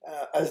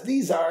 as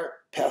these are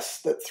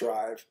pests that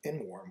thrive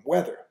in warm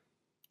weather.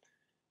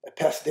 A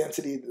pest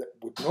density that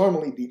would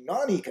normally be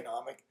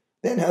non-economic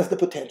then has the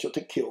potential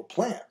to kill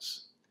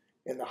plants,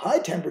 and the high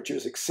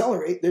temperatures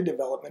accelerate their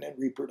development and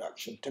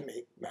reproduction to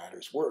make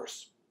matters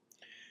worse.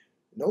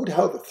 Note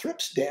how the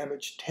thrips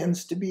damage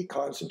tends to be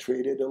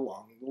concentrated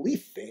along the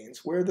leaf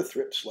veins where the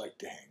thrips like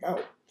to hang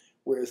out,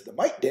 whereas the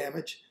mite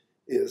damage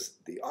is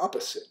the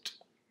opposite.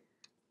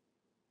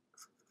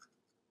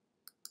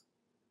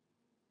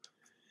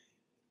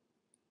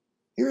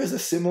 Here is a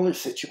similar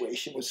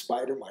situation with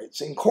spider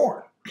mites in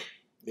corn.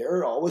 There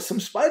are always some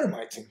spider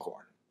mites in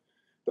corn,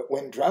 but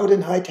when drought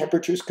and high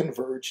temperatures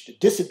converge to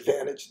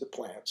disadvantage the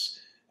plants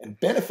and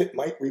benefit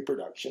mite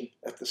reproduction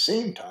at the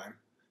same time,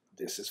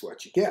 this is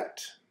what you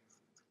get.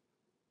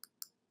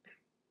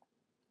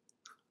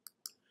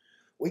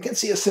 We can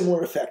see a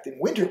similar effect in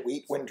winter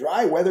wheat when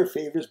dry weather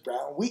favors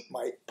brown wheat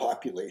mite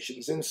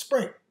populations in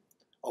spring,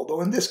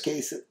 although in this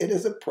case it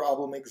is a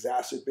problem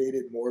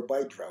exacerbated more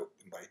by drought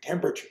than by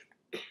temperature.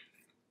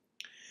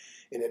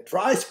 In a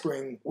dry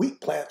spring, wheat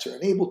plants are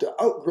unable to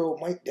outgrow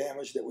mite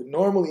damage that would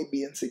normally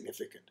be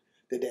insignificant.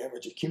 The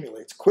damage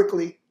accumulates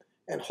quickly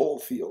and whole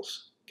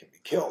fields can be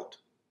killed.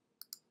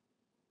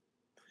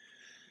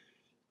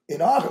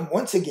 In autumn,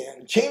 once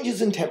again,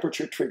 changes in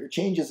temperature trigger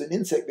changes in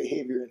insect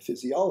behavior and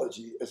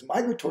physiology as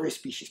migratory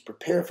species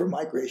prepare for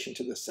migration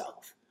to the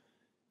south,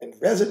 and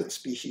resident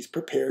species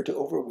prepare to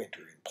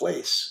overwinter in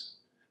place.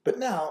 But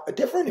now, a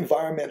different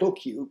environmental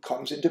cue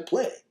comes into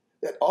play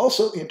that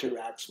also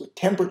interacts with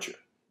temperature,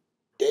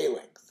 day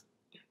length.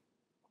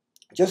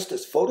 Just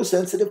as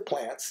photosensitive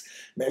plants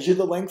measure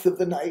the length of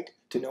the night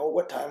to know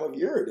what time of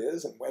year it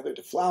is and whether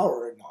to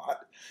flower or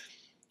not,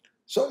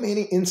 so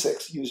many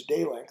insects use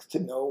day length to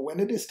know when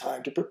it is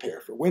time to prepare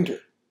for winter.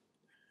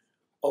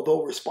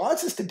 Although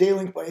responses to day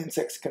length by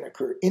insects can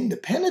occur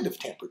independent of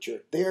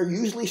temperature, they are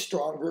usually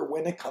stronger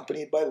when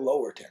accompanied by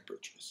lower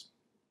temperatures.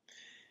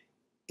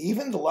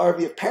 Even the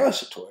larvae of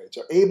parasitoids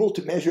are able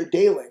to measure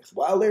day length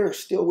while they are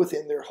still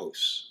within their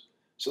hosts,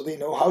 so they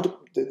know how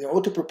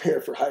to prepare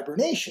for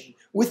hibernation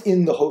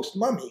within the host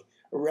mummy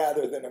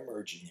rather than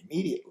emerging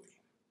immediately.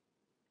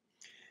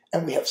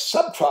 And we have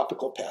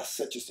subtropical pests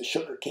such as the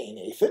sugarcane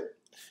aphid,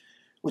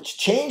 which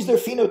change their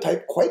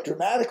phenotype quite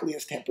dramatically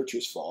as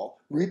temperatures fall,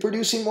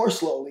 reproducing more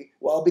slowly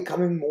while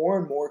becoming more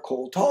and more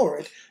cold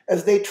tolerant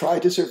as they try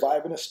to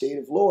survive in a state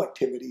of low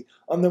activity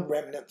on the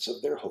remnants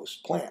of their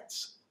host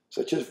plants,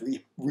 such as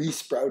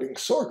resprouting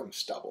sorghum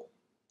stubble.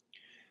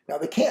 Now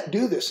they can't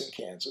do this in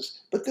Kansas,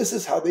 but this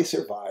is how they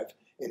survive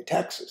in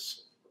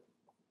Texas.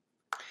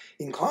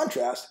 In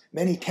contrast,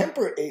 many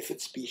temperate aphid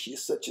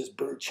species such as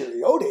bird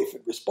cherryode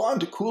aphid respond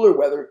to cooler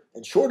weather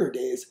and shorter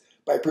days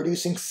by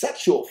producing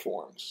sexual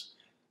forms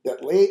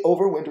that lay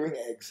overwintering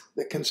eggs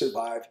that can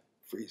survive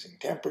freezing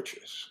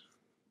temperatures.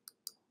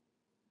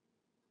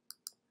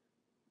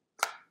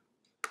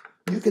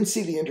 You can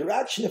see the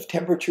interaction of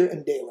temperature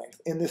and day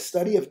length in this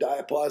study of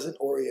diapause and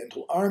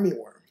oriental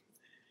armyworm.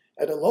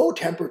 At a low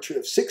temperature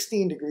of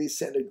 16 degrees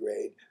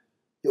centigrade,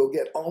 you'll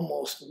get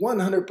almost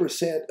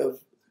 100% of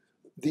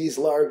these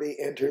larvae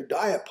enter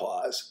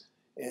diapause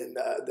and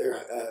they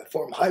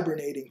form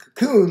hibernating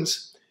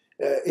cocoons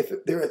if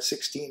they're at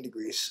 16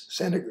 degrees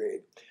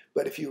centigrade.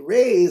 But if you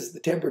raise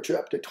the temperature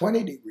up to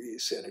 20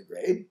 degrees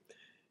centigrade,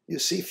 you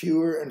see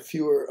fewer and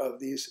fewer of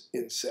these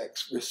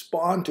insects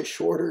respond to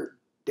shorter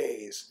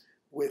days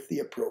with the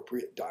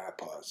appropriate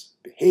diapause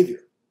behavior.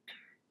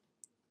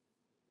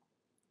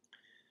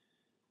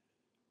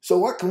 So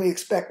what can we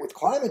expect with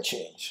climate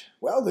change?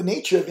 Well, the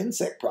nature of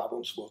insect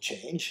problems will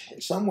change in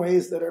some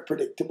ways that are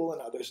predictable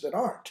and others that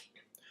aren't.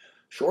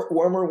 Short,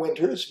 warmer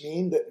winters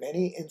mean that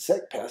many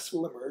insect pests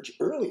will emerge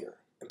earlier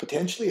and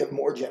potentially have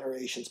more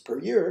generations per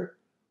year,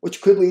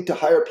 which could lead to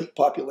higher peak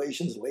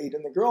populations late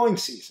in the growing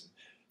season,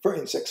 for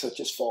insects such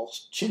as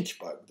false chinch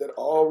bug that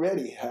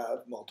already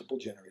have multiple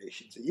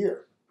generations a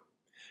year.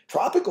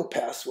 Tropical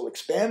pests will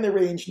expand their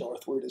range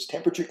northward as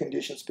temperature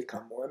conditions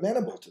become more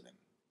amenable to them.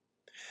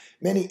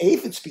 Many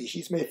aphid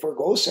species may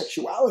forego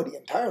sexuality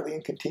entirely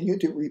and continue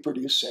to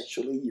reproduce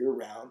sexually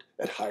year-round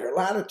at higher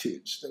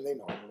latitudes than they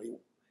normally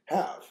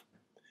have.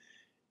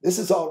 This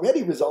is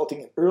already resulting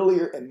in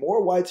earlier and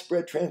more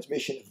widespread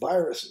transmission of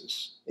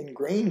viruses in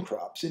grain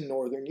crops in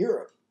northern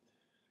Europe,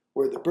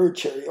 where the bird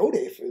cherry-oat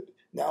aphid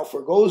now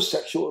forgoes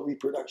sexual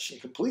reproduction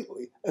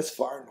completely as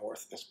far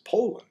north as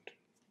Poland.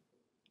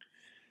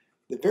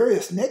 The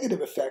various negative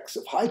effects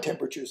of high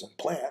temperatures on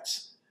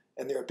plants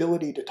and their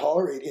ability to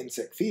tolerate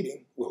insect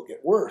feeding will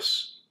get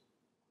worse.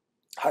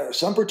 Higher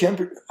summer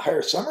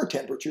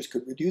temperatures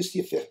could reduce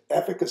the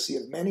efficacy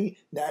of many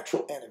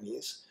natural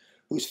enemies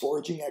whose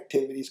foraging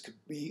activities could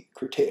be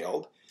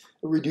curtailed,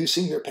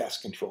 reducing their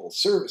pest control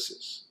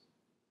services.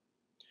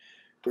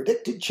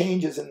 Predicted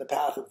changes in the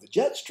path of the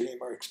jet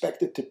stream are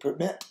expected to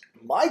permit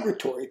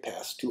migratory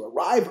pests to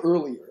arrive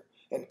earlier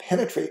and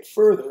penetrate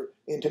further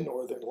into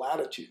northern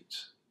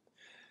latitudes.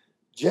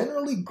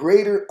 Generally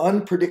greater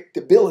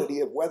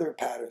unpredictability of weather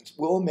patterns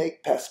will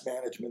make pest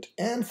management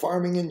and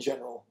farming in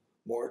general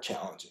more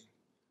challenging.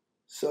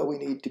 So we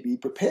need to be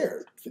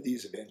prepared for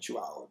these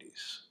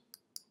eventualities.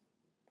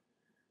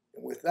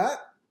 And with that,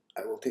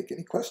 I will take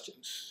any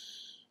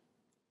questions.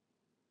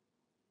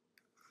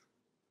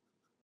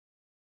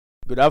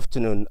 Good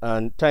afternoon,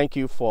 and thank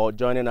you for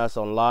joining us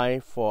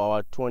online for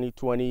our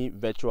 2020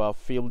 virtual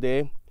field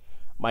day.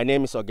 My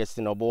name is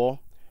Augustine Obour.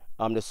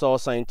 I'm the soil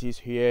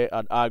scientist here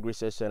at Ag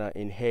Research Center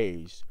in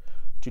Hayes.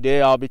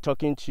 Today I'll be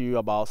talking to you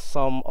about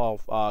some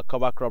of our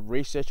cover crop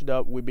research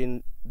that we've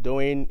been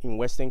doing in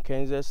western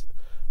Kansas,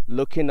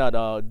 looking at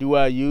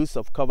dual use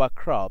of cover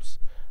crops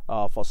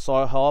for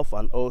soil health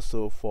and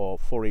also for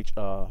forage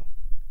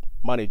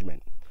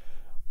management.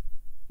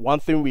 One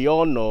thing we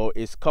all know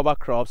is cover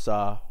crops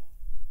are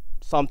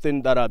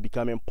something that are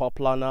becoming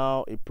popular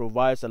now. It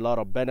provides a lot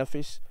of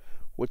benefits,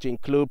 which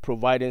include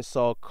providing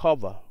soil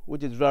cover,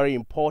 which is very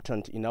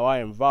important in our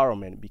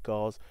environment,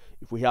 because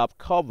if we have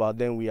cover,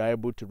 then we are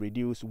able to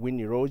reduce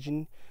wind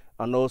erosion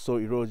and also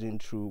erosion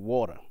through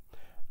water.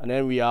 And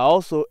then we are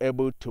also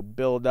able to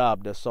build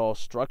up the soil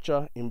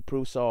structure,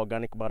 improve soil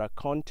organic matter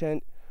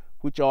content,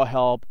 which all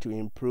help to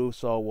improve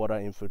soil water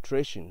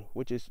infiltration,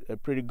 which is a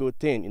pretty good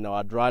thing in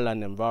our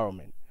dryland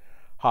environment.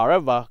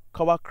 However,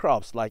 cover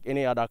crops, like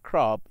any other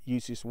crop,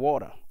 uses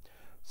water.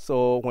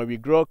 So when we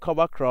grow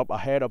cover crop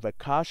ahead of a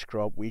cash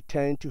crop, we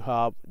tend to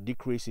have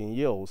decrease in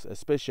yields,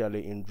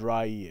 especially in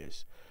dry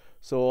years.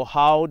 So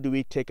how do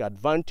we take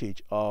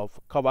advantage of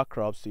cover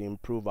crops to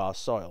improve our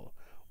soil?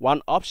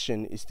 One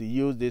option is to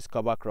use this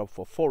cover crop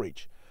for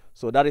forage.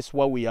 So that is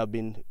what we have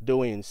been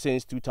doing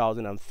since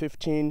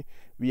 2015.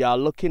 We are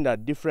looking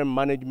at different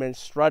management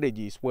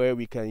strategies where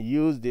we can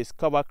use these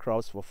cover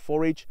crops for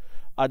forage.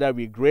 Either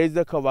we graze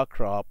the cover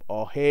crop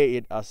or hay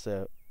it as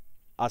a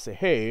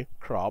hay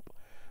crop,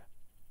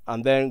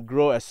 and then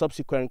grow a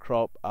subsequent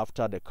crop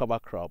after the cover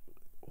crop.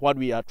 What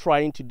we are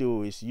trying to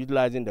do is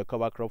utilizing the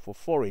cover crop for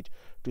forage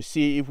to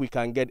see if we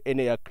can get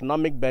any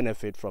economic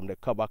benefit from the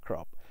cover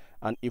crop.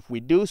 And if we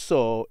do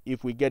so,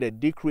 if we get a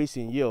decrease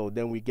in yield,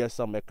 then we get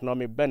some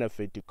economic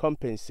benefit to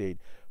compensate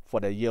for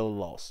the yield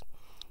loss.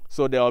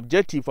 So the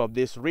objective of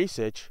this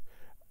research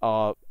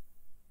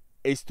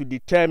is to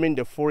determine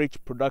the forage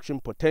production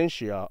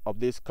potential of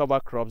these cover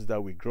crops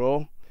that we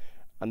grow.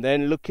 And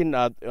then looking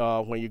at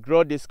when you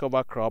grow this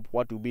cover crop,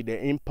 what will be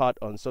the impact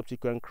on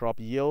subsequent crop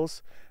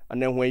yields.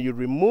 And then when you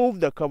remove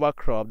the cover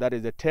crop, that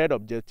is the third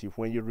objective.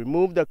 When you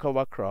remove the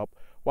cover crop,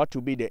 what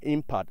will be the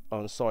impact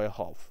on soil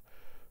health?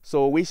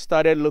 So we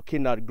started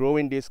looking at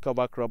growing this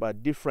cover crop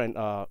at different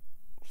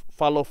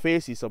fallow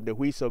phases of the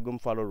wheat sorghum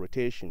fallow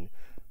rotation.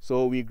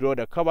 So we grow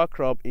the cover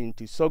crop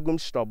into sorghum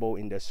stubble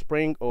in the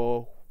spring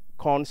or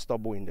corn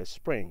stubble in the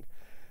spring.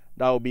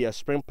 That will be a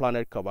spring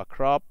planted cover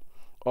crop.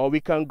 Or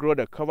we can grow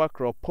the cover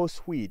crop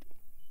post-wheat.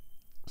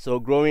 So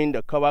growing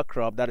the cover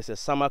crop, that is a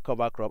summer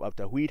cover crop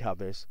after wheat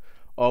harvest,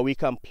 or we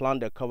can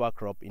plant the cover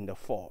crop in the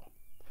fall.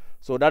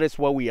 So that is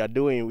what we are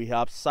doing. We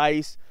have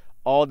sites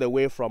all the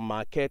way from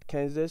Marquette,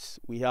 Kansas.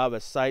 We have a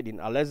site in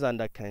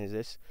Alexander,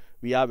 Kansas.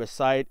 We have a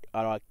site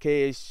at our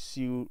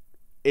KSU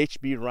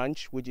HB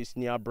Ranch, which is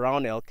near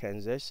Brownell,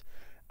 Kansas.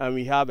 And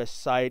we have a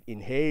site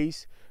in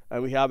Hayes.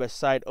 And we have a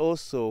site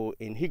also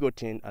in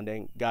Higginton and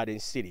then Garden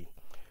City.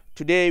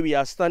 Today we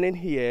are standing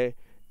here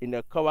in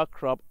the cover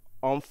crop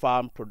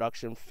on-farm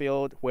production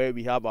field where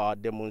we have our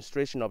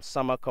demonstration of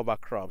summer cover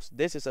crops.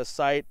 This is a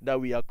site that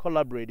we are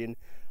collaborating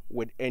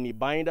with Any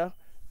Binder,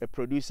 a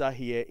producer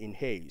here in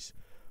Hayes.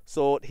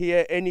 So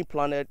here Any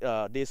planted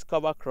these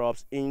cover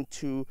crops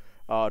into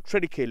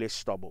triticale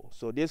stubble.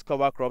 So these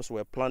cover crops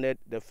were planted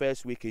the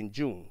first week in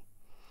June.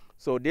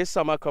 So this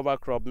summer cover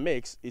crop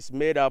mix is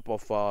made up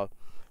of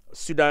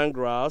Sudan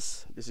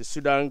grass. This is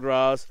Sudan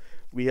grass.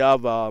 We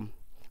have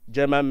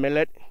German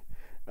millet.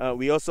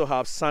 We also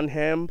have sun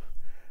hemp,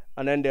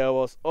 and then there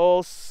was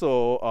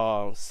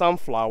also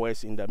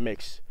sunflowers in the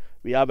mix.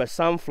 we have a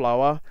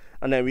sunflower,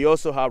 and then we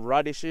also have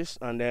radishes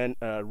and then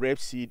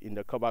rapeseed in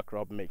the cover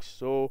crop mix.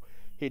 So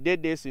he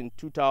did this in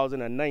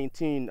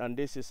 2019, and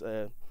this is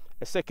a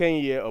second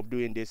year of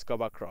doing this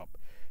cover crop.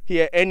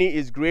 Here, Annie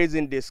is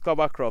grazing this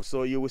cover crop,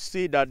 so you will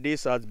see that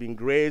this has been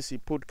grazed. He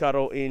put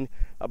cattle in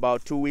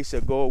about 2 weeks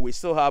ago. We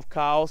still have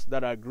cows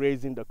that are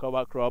grazing the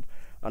cover crop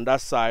on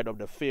that side of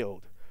the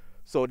field.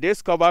 So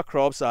these cover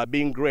crops are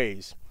being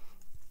grazed.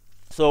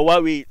 So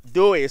what we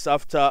do is,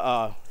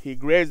 after he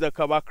grazed the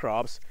cover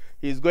crops,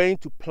 he's going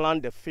to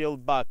plant the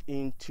field back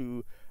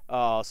into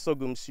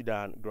sorghum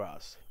Sudan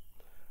grass.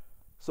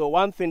 So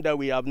one thing that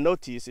we have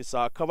noticed is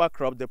our cover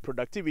crop, the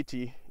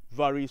productivity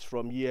varies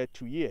from year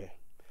to year.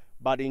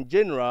 But in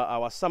general,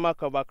 our summer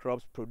cover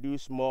crops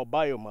produce more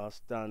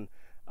biomass than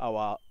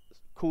our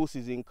cool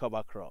season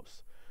cover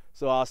crops.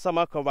 So our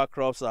summer cover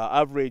crops are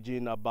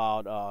averaging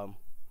about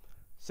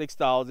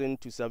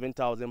 6,000 to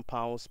 7,000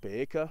 pounds per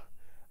acre.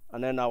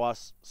 And then our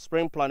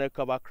spring planted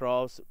cover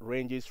crops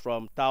ranges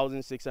from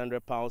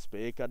 1,600 pounds per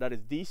acre. That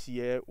is, this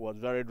year was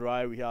very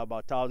dry. We have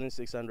about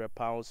 1,600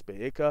 pounds per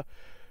acre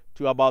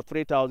to about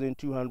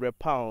 3,200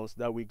 pounds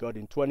that we got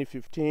in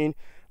 2015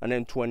 and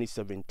then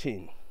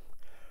 2017.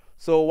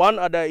 So one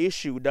other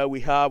issue that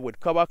we have with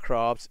cover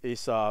crops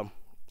is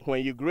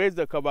when you graze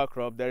the cover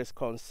crop, there is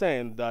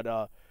concern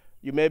that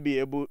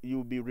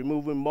you'll be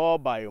removing more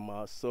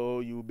biomass, so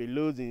you'll be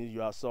losing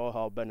your soil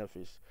health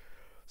benefits.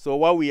 So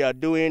what we are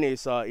doing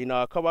is in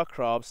our cover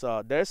crops,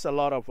 there's a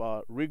lot of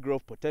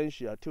regrowth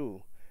potential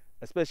too,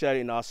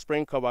 especially in our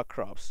spring cover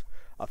crops.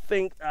 I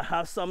think I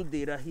have some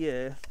data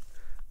here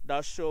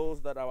that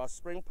shows that our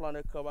spring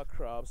planted cover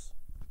crops,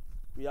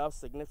 we have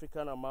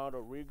significant amount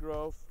of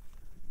regrowth.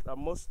 That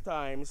most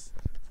times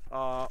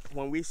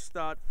when we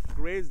start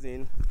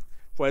grazing,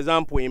 for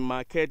example in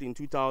market in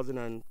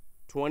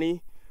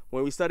 2020,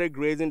 when we started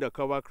grazing the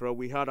cover crop,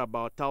 we had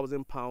about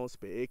 1,000 pounds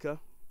per acre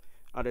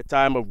at the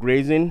time of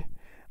grazing.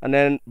 And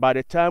then by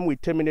the time we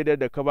terminated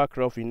the cover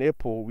crop in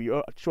April, we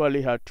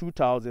actually had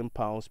 2,000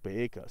 pounds per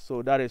acre.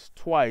 So that is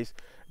twice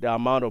the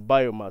amount of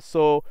biomass.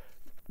 So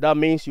that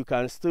means you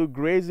can still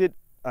graze it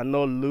and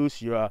not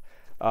lose your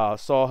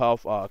soil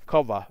health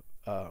cover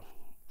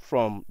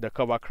from the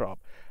cover crop.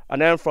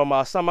 And then from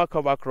our summer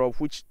cover crop,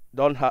 which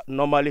don't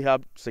normally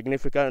have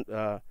significant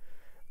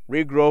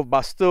regrowth,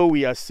 but still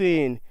we are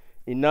seeing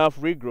enough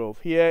regrowth.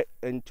 Here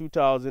in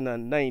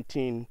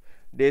 2019,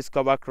 this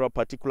cover crop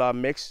particular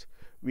mix,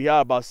 we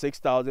have about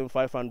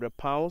 6,500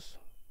 pounds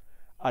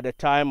at the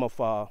time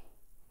of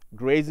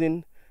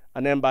grazing.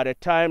 And then by the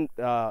time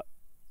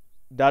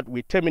that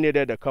we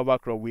terminated the cover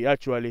crop, we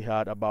actually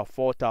had about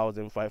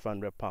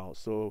 4,500 pounds.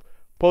 So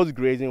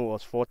post-grazing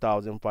was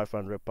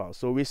 4,500 pounds.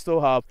 So we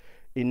still have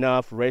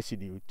enough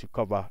residue to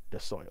cover the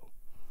soil.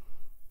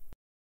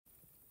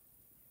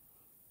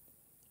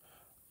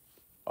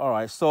 All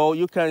right, so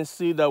you can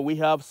see that we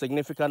have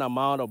significant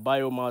amount of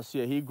biomass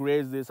here. He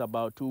grazed this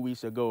about 2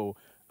 weeks ago,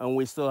 and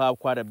we still have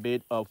quite a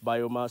bit of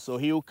biomass. So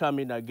he'll come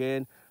in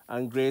again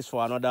and graze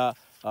for another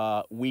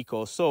week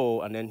or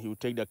so, and then he'll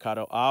take the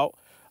cattle out.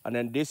 And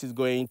then this is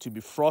going to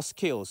be frost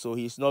kill, so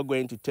he's not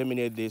going to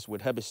terminate this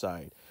with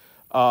herbicide.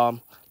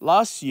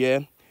 Last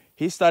year,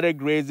 he started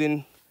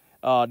grazing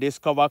these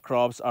cover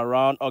crops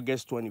around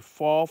August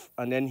 24th,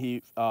 and then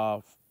he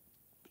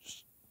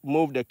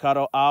moved the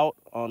cattle out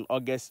on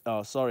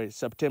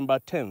September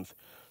 10th.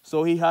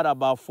 So he had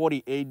about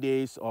 48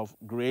 days of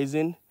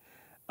grazing,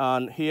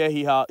 and here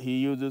he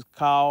uses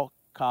calf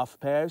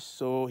pairs,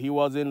 so he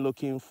wasn't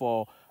looking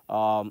for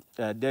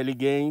daily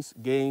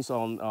gains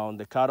on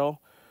the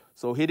cattle.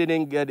 So he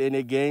didn't get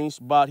any gains,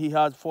 but he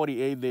had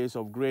 48 days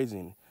of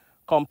grazing.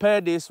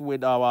 Compare this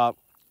with our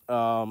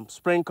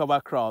spring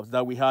cover crops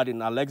that we had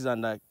in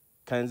Alexander,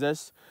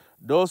 Kansas.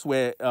 Those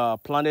were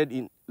planted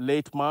in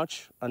late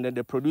March, and then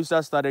the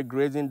producer started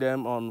grazing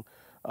them on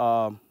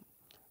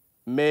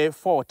May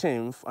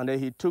 14th, and then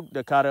he took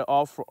the cattle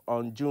off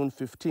on June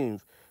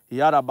 15th. He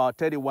had about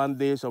 31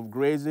 days of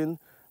grazing.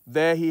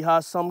 There he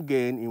has some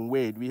gain in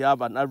weight. We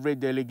have an average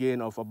daily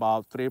gain of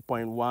about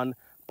 3.1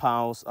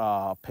 pounds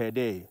per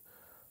day.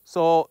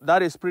 So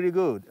that is pretty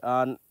good.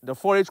 And the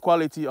forage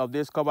quality of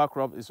this cover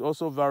crop is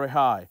also very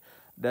high.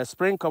 The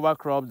spring cover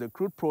crop, the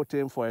crude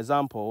protein, for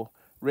example,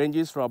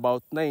 ranges from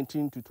about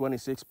 19 to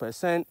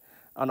 26%.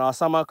 And our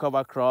summer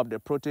cover crop, the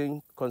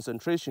protein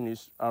concentration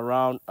is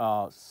around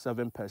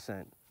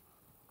 7%.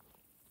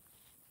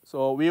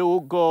 So we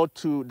will go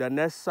to the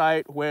next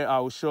site where I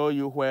will show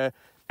you where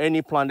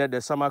Annie planted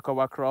the summer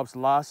cover crops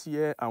last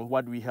year and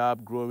what we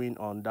have growing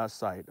on that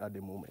site at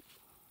the moment.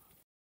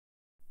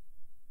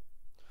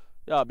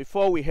 Yeah,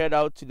 before we head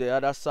out to the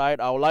other side,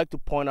 I would like to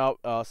point out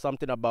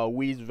something about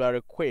weeds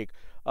very quick.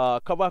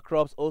 Cover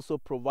crops also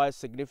provide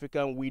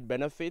significant weed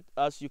benefit.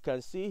 As you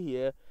can see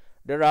here,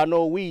 there are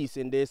no weeds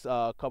in these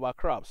cover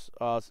crops.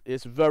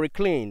 It's very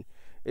clean.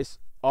 It's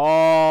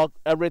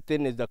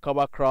everything is the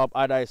cover crop.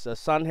 Either it's a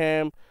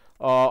sunham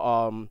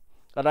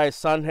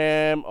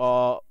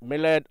or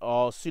millet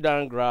or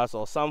Sudan grass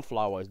or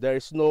sunflowers. There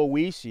is no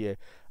weeds here.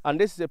 And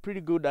this is a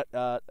pretty good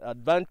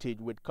advantage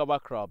with cover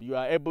crop. You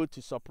are able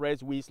to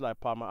suppress weeds like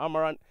palmer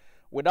amaranth.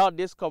 Without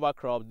this cover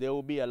crop, there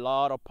will be a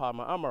lot of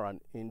palmer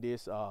amaranth in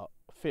this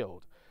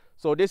field.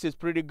 So this is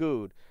pretty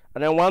good.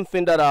 And then one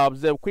thing that I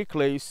observed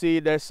quickly, you see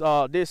there's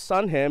this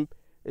sun hemp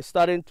is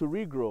starting to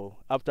regrow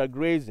after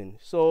grazing.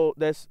 So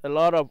there's a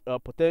lot of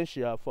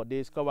potential for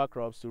these cover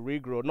crops to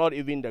regrow, not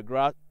even the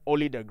grass,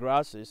 only the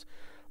grasses,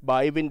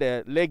 but even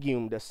the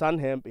legume, the sun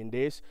hemp in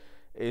this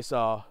is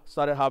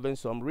started having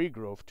some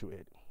regrowth to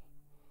it.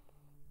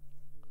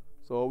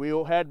 So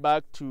we'll head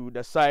back to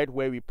the site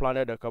where we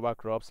planted the cover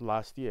crops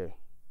last year.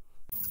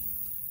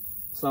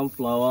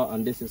 Sunflower,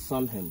 and this is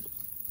sun hemp.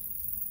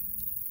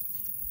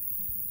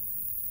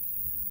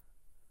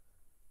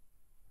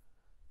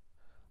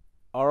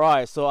 All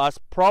right, so as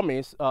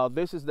promised,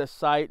 this is the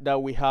site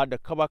that we had the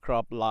cover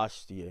crop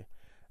last year.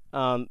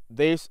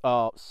 This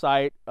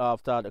site,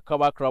 after the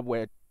cover crop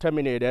were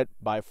terminated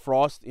by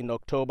frost in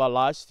October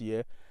last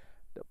year,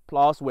 the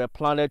plots were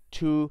planted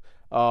to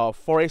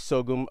forage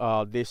sorghum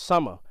this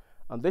summer.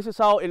 And this is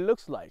how it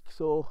looks like.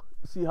 So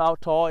see how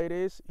tall it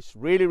is? It's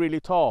really,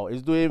 really tall.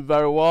 It's doing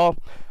very well.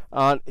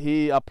 And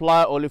he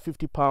applied only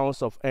 50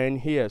 pounds of N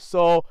here.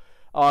 So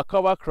our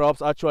cover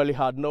crops actually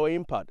had no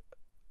impact,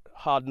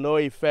 had no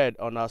effect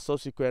on our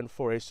subsequent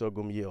forage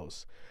sorghum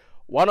yields.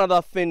 One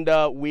other thing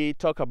that we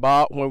talk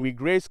about when we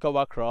graze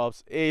cover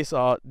crops is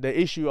the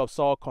issue of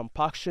soil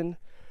compaction.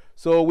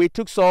 So we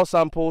took soil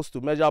samples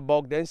to measure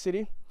bulk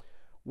density.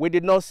 We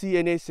did not see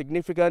any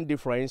significant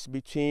difference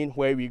between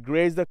where we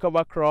grazed the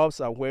cover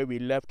crops and where we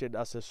left it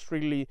as a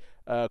strictly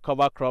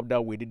cover crop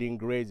that we didn't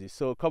graze it.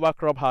 So cover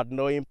crop had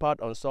no impact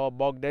on soil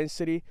bulk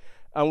density,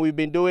 and we've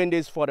been doing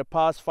this for the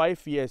past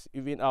 5 years.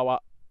 Even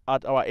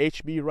at our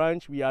HB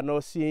ranch, we are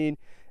not seeing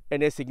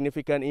any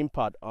significant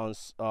impact on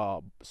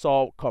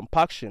soil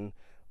compaction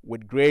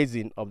with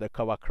grazing of the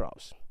cover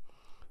crops.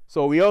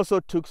 So we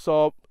also took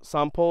soil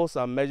samples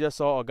and measured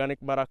soil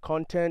organic matter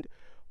content.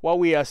 What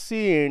we are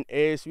seeing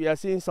is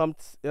some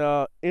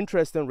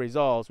interesting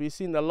results. We've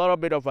seen a little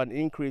bit of an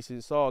increase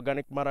in soil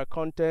organic matter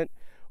content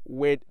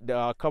with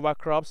the cover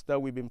crops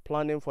that we've been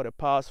planting for the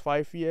past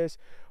 5 years.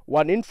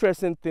 One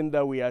interesting thing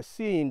that we are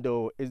seeing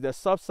though is the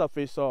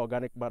subsurface soil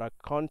organic matter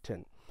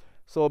content.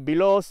 So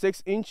below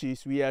 6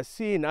 inches, we are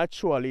seeing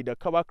actually the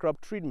cover crop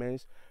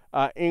treatments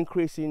are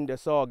increasing the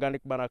soil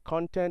organic matter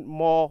content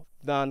more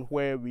than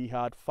where we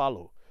had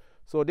fallow.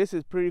 So this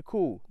is pretty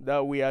cool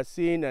that we are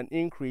seeing an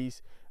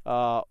increase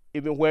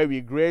even where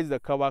we graze the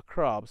cover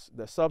crops.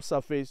 The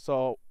subsurface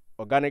soil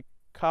organic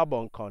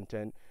carbon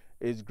content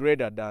is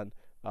greater than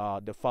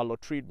the fallow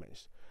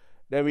treatments.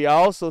 Then we are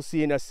also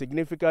seeing a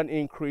significant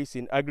increase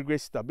in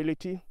aggregate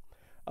stability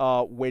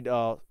with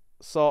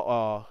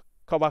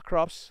cover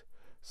crops.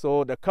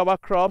 So the cover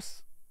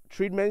crops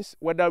treatments,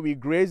 whether we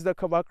graze the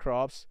cover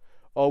crops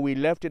or we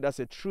left it as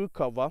a true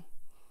cover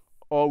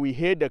or we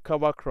hid the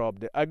cover crop,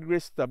 the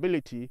aggregate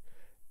stability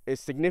is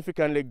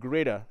significantly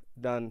greater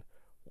than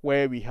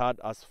where we had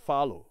as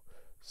fallow.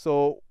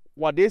 So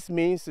what this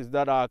means is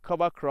that our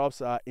cover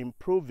crops are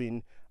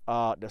improving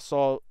the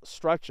soil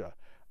structure.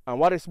 And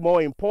what is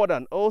more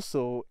important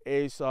also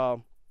is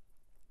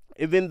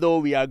even though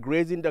we are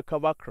grazing the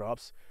cover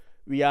crops,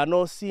 we are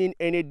not seeing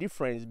any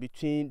difference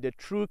between the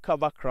true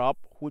cover crop,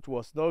 which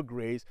was not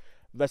grazed,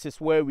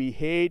 versus where we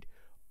hid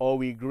or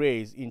we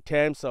graze in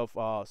terms of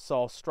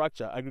soil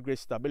structure, aggregate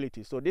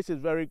stability. So this is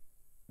very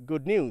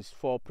good news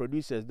for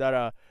producers that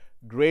are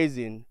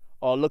grazing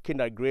or looking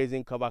at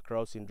grazing cover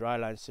crops in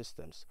dryland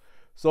systems.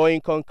 So in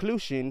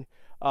conclusion,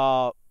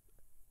 for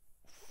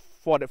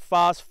the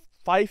past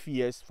 5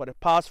 years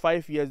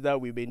that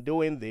we've been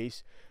doing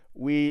this,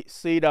 we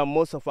see that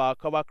most of our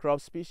cover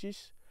crop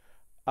species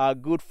are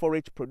good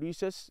forage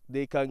producers.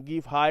 They can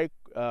give high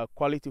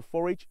quality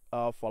forage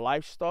for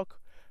livestock.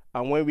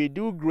 And when we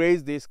do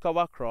graze these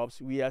cover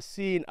crops, we are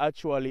seeing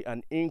actually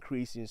an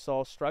increase in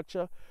soil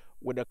structure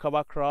with the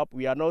cover crop.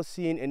 We are not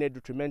seeing any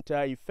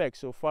detrimental effects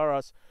so far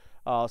as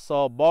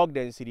soil bulk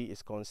density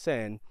is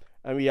concerned.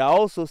 And we are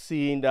also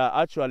seeing that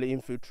actually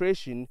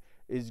infiltration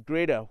is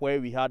greater where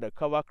we had a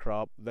cover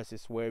crop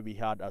versus where we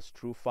had as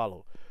true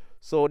fallow.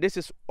 So this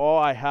is all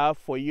I have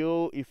for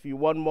you. If you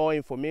want more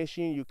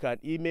information, you can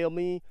email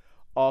me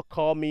or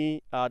call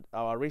me at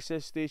our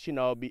research station.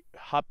 I'll be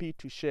happy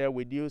to share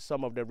with you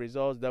some of the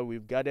results that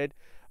we've gathered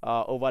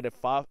over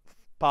the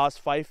past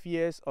 5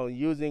 years on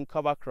using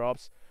cover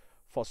crops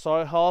for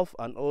soil health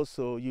and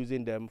also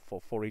using them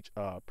for forage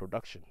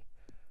production.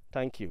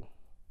 Thank you.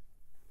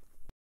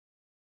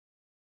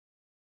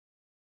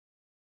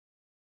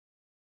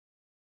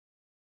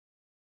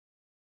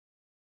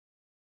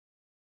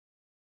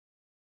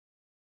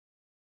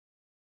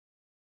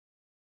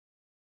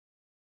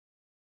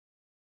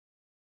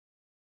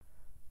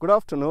 Good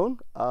afternoon.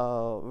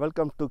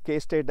 Welcome to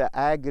K-State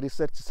Ag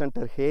Research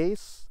Center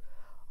Hayes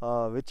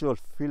virtual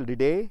field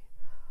day.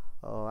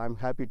 I'm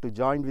happy to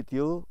join with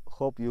you.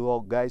 Hope you all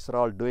guys are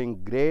all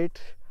doing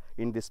great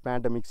in this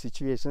pandemic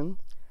situation.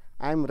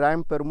 I'm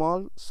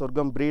Perumal,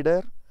 sorghum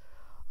breeder.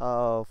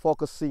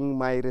 focusing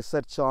my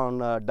research on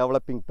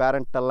developing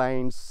parental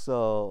lines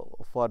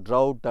for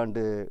drought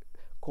and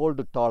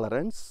cold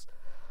tolerance.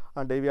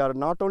 And we are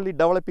not only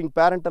developing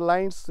parental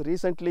lines,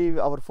 recently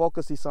our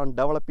focus is on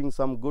developing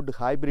some good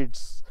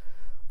hybrids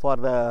for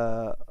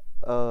the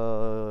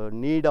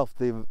need of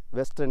the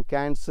Western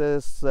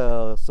Kansas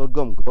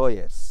sorghum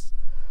growers.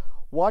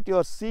 What you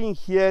are seeing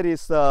here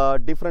is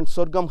different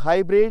sorghum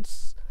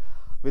hybrids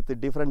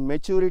with different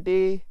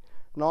maturity.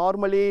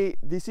 Normally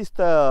this is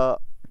the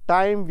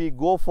time we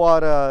go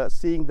for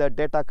seeing the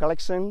data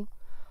collection.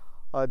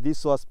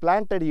 This was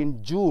planted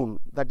in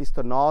June, that is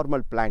the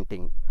normal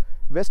planting.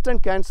 Western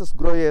Kansas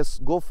growers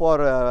go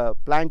for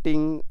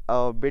planting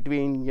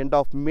between end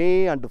of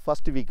May and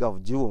first week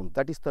of June,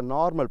 that is the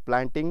normal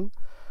planting.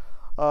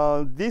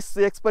 This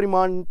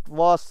experiment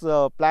was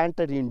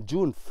planted in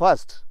June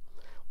 1st.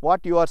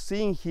 What you are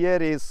seeing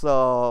here is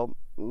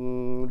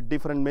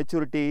different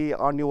maturity.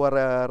 On your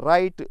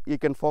right you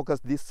can focus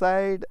this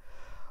side,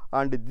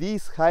 and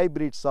these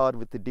hybrids are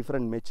with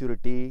different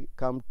maturity,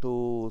 come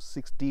to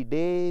 60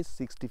 days,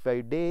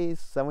 65 days,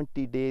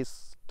 70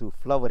 days to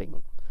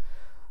flowering.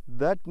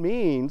 That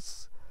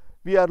means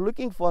we are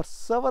looking for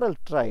several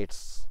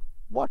traits.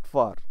 What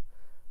for?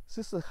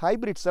 Since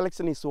hybrid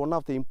selection is one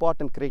of the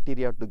important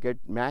criteria to get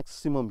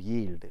maximum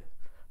yield.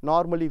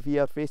 Normally we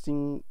are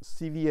facing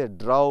severe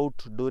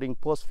drought during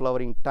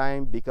post-flowering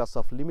time because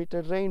of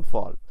limited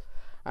rainfall.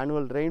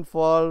 Annual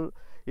rainfall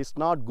is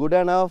not good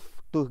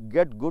enough to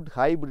get good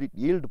hybrid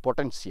yield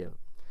potential.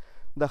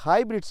 The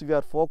hybrids we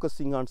are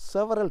focusing on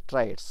several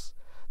traits.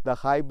 The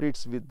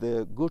hybrids with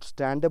the good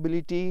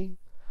standability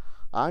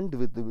and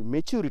with the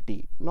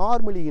maturity.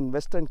 Normally in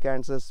Western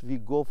Kansas we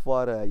go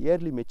for a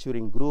early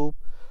maturing group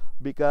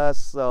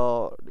because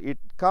it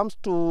comes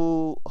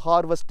to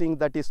harvesting,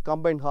 that is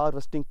combined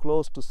harvesting,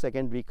 close to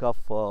second week of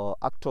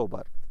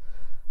October.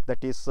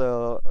 That is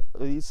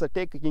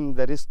taking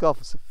the risk of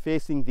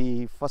facing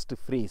the first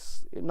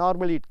freeze.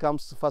 Normally it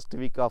comes first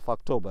week of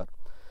October.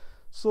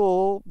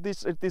 So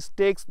this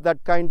takes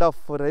that kind of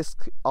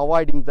risk,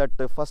 avoiding that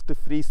first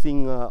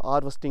freezing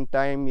harvesting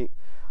time,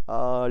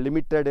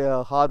 limited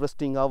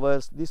harvesting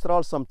hours. These are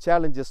all some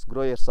challenges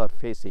growers are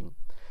facing.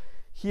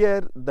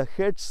 Here the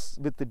heads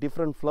with the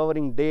different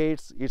flowering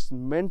dates is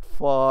meant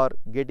for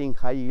getting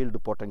high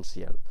yield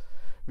potential.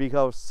 We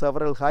have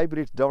several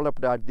hybrids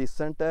developed at this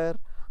center,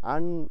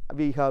 and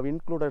we have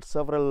included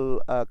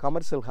several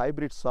commercial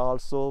hybrids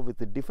also with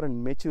the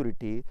different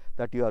maturity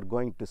that you are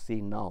going to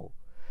see now.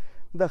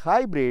 The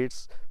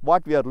hybrids,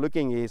 what we are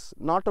looking is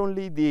not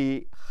only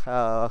the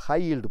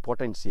high yield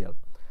potential,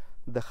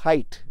 the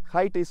height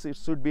is, it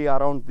should be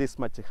around this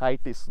much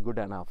height is good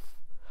enough.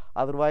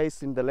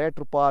 Otherwise in the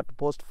later part,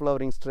 post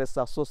flowering stress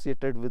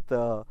associated with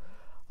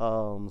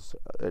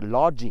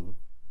lodging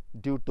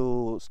due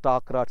to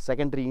stalk rot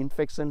secondary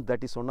infection,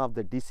 that is one of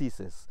the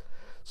diseases.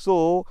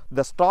 So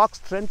the stalk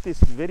strength is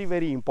very,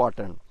 very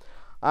important,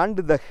 and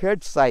the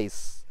head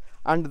size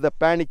and the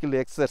panicle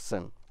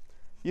exertion.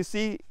 You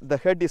see the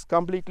head is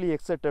completely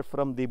exerted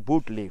from the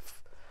boot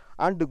leaf,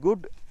 and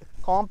good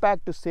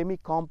compact to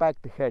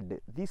semi-compact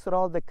head. These are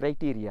all the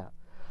criteria.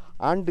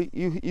 And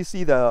you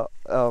see the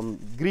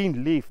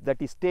green leaf, that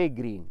is stay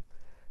green.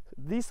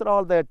 These are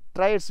all the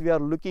traits we are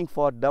looking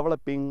for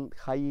developing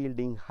high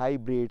yielding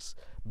hybrids,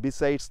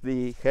 besides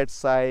the head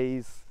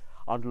size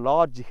and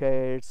large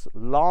heads,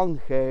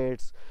 long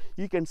heads.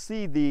 You can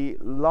see the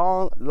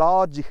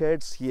large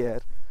heads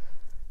here.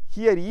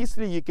 Here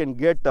easily you can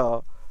get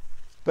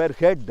per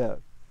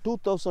head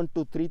 2000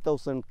 to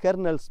 3000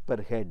 kernels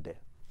per head.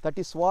 That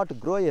is what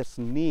growers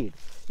need.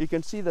 You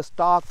can see the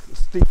stalk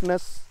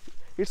stiffness.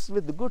 It's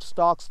with good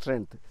stalk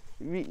strength.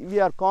 We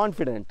are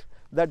confident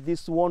that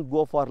this won't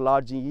go for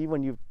lodging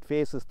even if it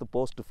faces the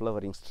post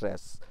flowering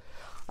stress.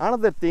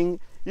 Another thing,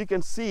 you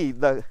can see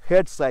the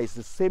head size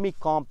is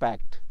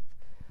semi-compact.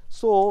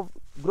 So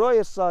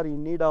growers are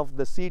in need of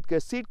the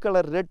seed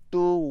color red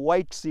to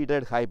white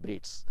seeded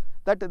hybrids.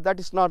 That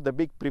is not the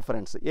big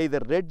preference.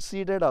 Either red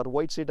seeded or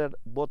white seeded,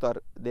 both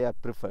are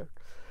preferred.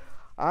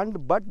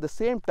 But at the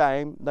same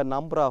time, the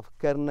number of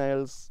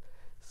kernels,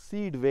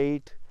 seed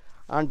weight,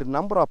 and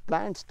number of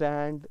plant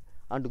stand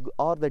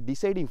are the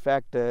deciding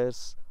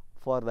factors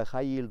for the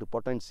high yield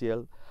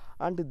potential.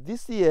 And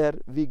this year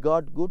we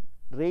got good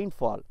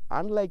rainfall.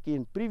 Unlike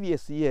in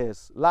previous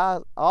years,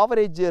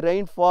 average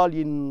rainfall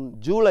in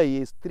July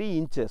is 3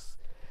 inches.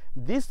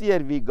 This year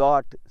we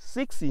got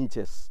 6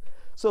 inches.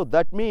 So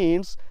that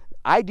means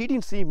I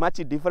didn't see much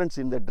difference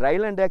in the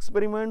dryland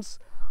experiments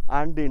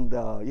and in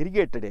the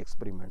irrigated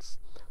experiments.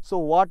 So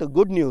what a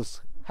good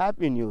news,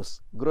 happy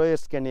news.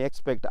 Growers can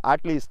expect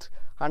at least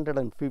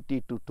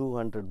 150 to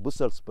 200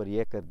 bushels per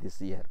acre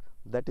this year.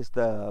 That is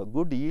the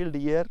good yield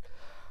year.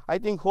 I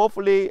think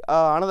hopefully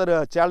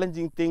another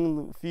challenging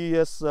thing few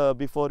years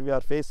before we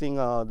are facing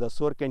the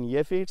sorghum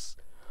aphids.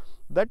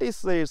 That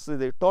is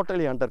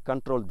totally under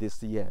control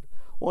this year.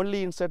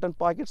 Only in certain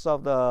pockets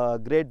of the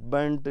Great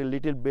Bend a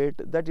little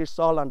bit, that is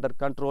all under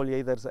control,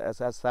 either as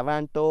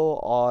Savanto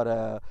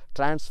or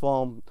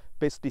transform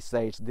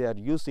pesticides they are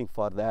using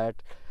for that.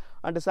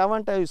 and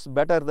 75 is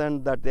better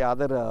than that the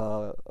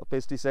other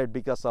pesticide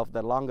because of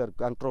the longer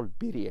control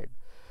period.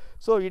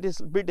 So it is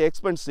a bit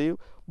expensive,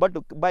 but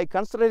by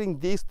considering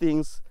these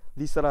things,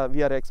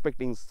 we are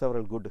expecting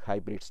several good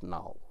hybrids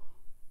now.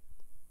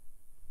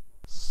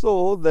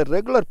 So the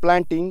regular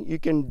planting, you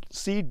can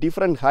see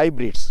different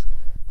hybrids.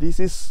 This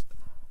is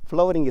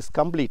flowering is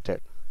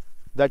completed.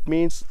 That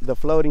means the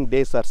flowering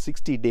days are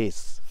 60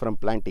 days from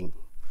planting.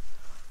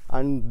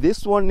 And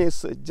this one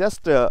is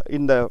just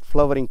in the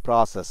flowering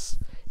process.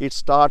 It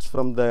starts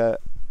from the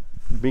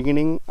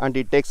beginning and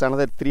it takes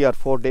another 3 or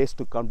 4 days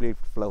to complete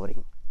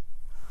flowering.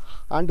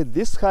 And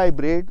this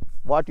hybrid,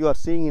 what you are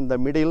seeing in the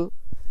middle,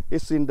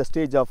 is in the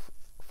stage of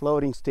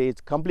flowering stage,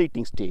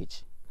 completing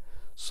stage.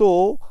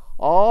 So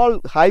all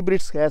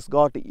hybrids has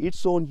got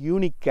its own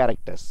unique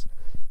characters.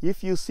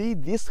 If you see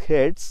these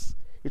heads,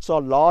 it's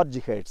all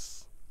large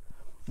heads.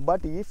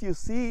 But if you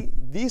see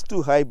these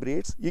two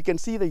hybrids, you can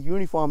see the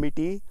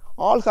uniformity.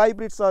 All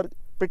hybrids are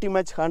pretty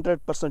much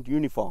 100%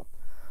 uniform.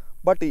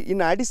 But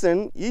in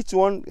addition, each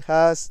one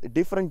has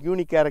different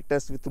unique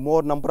characters with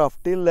more number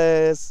of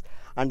tillers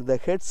and the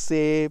head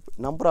shape,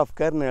 number of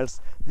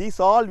kernels. These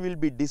all will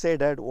be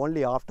decided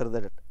only after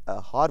the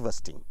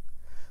harvesting.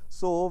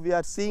 So we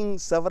are seeing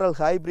several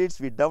hybrids.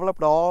 We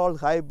developed all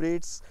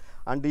hybrids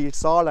and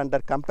it's all under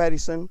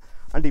comparison,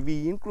 and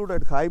we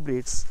included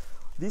hybrids.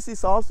 This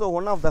is also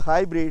one of the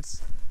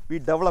hybrids we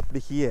developed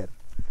here.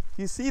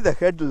 You see the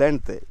head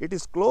length, it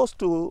is close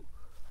to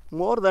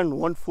more than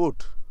 1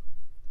 foot.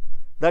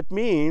 That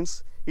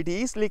means it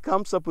easily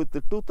comes up with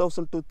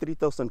 2000 to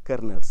 3000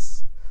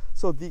 kernels.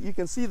 So you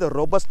can see the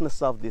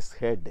robustness of this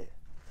head.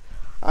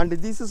 And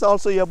this is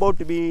also about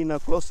to be in a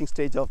closing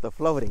stage of the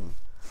flowering.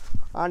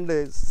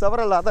 And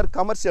several other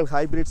commercial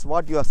hybrids,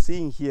 what you are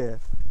seeing here,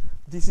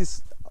 this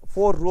is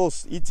 4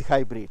 rows each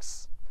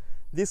hybrids.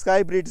 This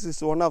hybrid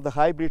is one of the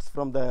hybrids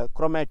from the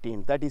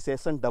chromatine, that is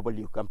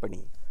S&W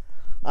company.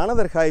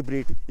 Another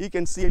hybrid, you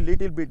can see a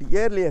little bit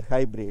earlier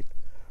hybrid.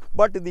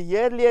 But the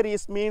earlier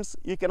is means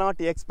you cannot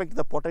expect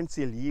the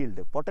potential yield.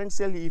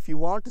 Potential, if you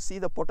want to see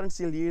the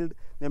potential yield,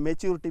 the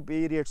maturity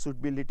period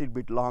should be a little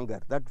bit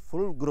longer, that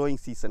full growing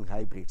season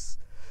hybrids.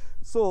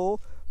 So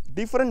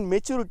different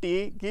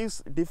maturity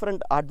gives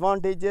different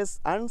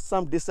advantages and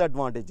some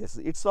disadvantages.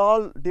 It's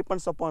all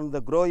depends upon the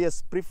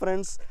grower's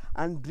preference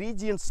and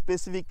region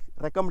specific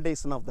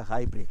recommendation of the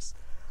hybrids.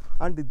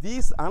 And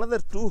these another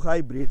 2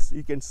 hybrids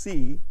you can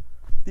see,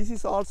 this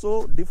is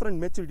also different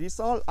maturity. It's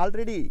all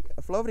already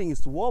flowering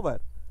is over.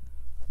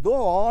 Though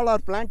all are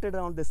planted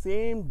on the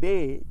same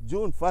day,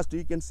 June 1st,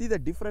 you can see the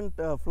different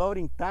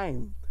flowering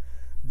time.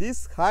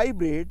 This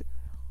hybrid,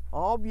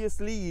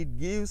 obviously it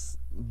gives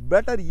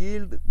better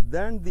yield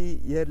than the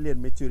earlier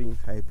maturing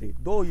hybrid.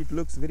 Though it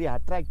looks very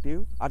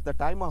attractive, at the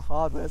time of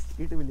harvest,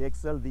 it will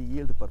excel the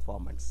yield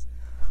performance.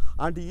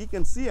 And you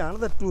can see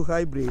another 2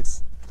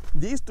 hybrids.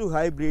 These 2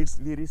 hybrids,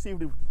 we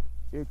received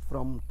it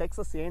from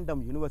Texas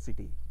A&M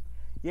University.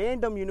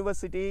 A&M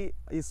University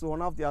is one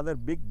of the other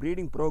big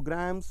breeding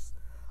programs,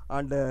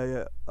 and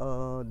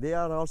they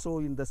are also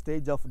in the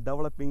stage of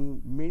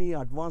developing many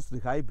advanced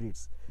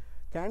hybrids.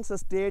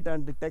 Kansas State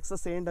and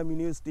Texas A&M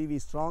University, we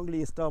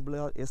strongly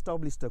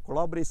established a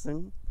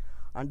collaboration,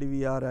 and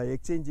we are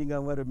exchanging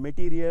our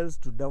materials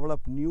to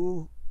develop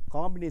new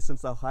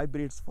combinations of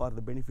hybrids for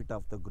the benefit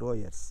of the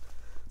growers.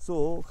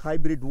 So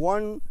hybrid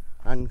 1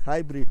 and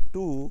hybrid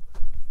 2,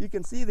 you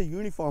can see the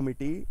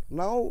uniformity.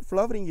 Now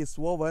flowering is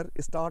over,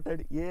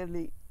 started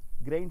early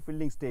grain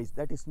filling stage,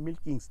 that is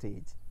milking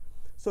stage.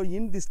 So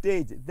in this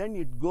stage, then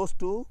it goes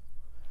to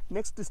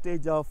next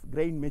stage of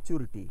grain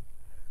maturity.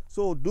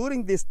 So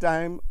during this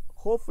time,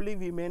 hopefully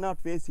we may not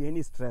face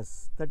any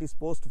stress, that is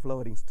post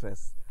flowering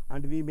stress,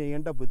 and we may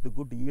end up with a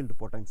good yield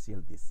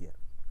potential this year.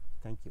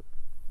 Thank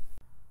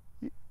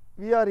you.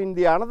 We are in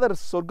the another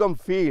sorghum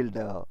field.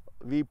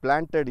 We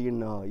planted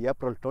in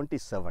April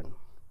 27.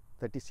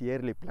 That is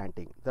yearly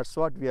planting. That's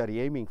what we are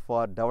aiming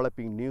for,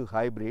 developing new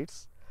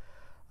hybrids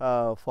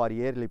for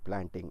yearly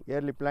planting.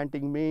 Yearly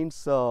planting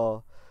means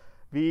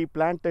we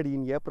planted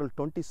in April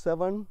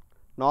 27.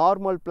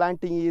 Normal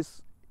planting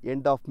is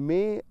end of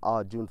May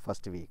or June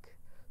 1st week.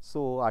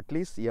 So at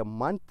least a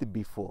month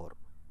before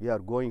we are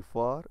going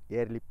for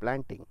yearly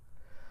planting.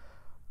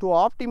 To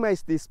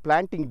optimize this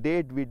planting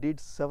date, we did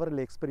several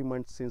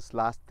experiments since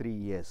last 3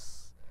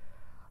 years.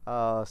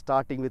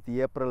 Starting with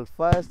April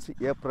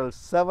 1st, April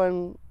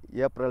 7,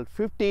 April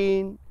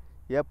 15,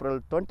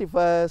 April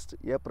 21st,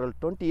 April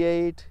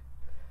 28,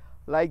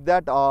 like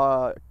that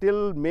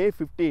till May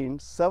 15,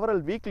 several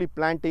weekly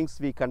plantings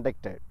we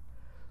conducted.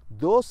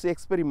 Those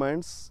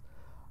experiments,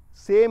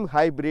 same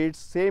hybrids,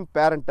 same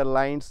parental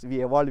lines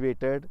we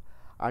evaluated,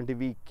 and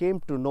we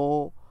came to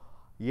know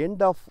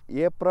end of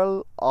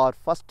April or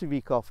first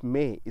week of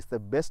May is the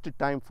best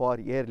time for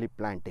yearly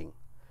planting.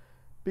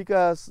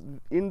 Because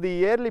in the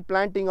yearly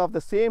planting of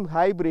the same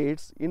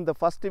hybrids, in the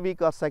first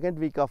week or second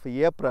week of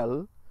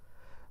April,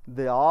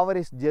 the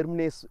average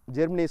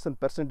germination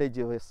percentage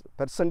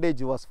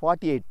was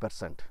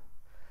 48%.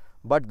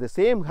 But the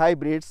same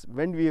hybrids,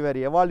 when we were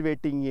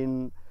evaluating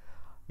in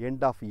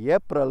end of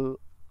April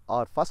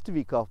or first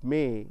week of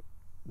May,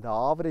 the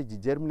average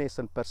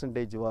germination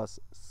percentage was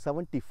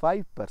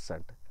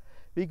 75%.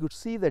 We could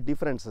see the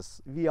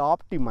differences. We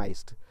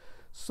optimized.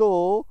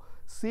 So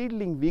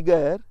seedling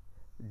vigor,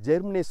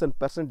 germination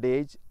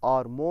percentage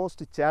are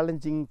most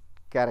challenging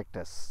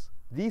characters.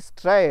 These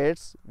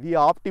traits we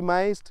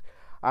optimized,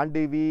 and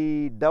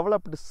we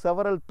developed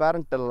several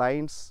parental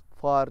lines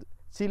for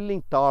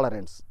chilling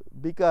tolerance,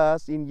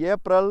 because in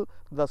April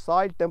the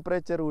soil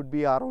temperature would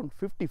be around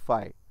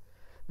 55.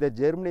 The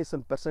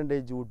germination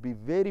percentage would be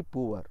very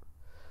poor.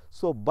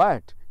 So,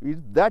 but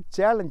with that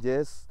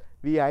challenges,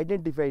 we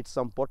identified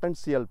some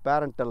potential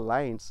parental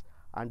lines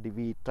and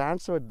we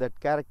transferred that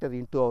character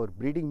into our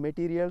breeding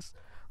materials,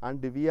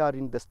 and we are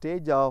in the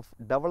stage of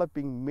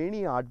developing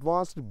many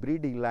advanced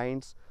breeding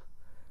lines,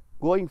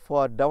 going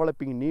for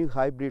developing new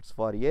hybrids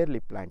for early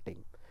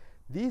planting.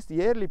 These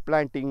early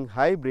planting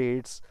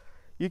hybrids,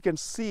 you can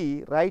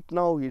see right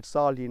now it's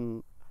all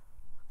in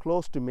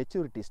close to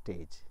maturity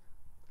stage.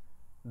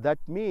 That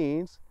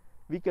means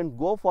we can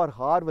go for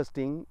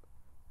harvesting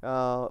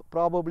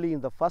probably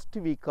in the first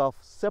week of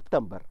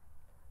September.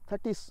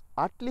 That is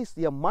at least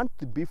a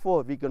month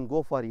before we can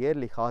go for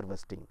early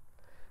harvesting.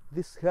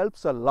 This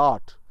helps a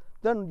lot.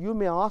 Then you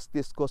may ask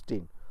this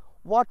question,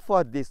 what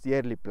for this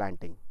early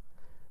planting?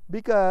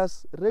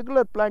 Because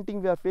regular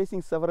planting we are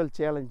facing several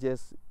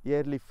challenges,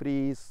 early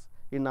freeze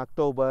in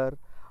October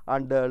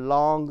and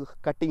long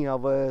cutting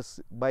hours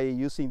by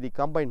using the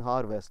combine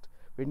harvest.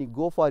 When you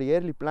go for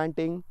early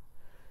planting,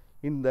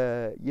 in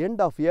the end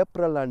of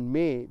April and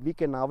May, we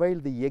can avail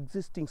the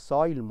existing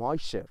soil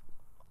moisture.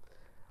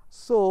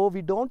 So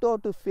we don't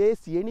have to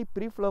face any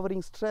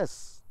pre-flowering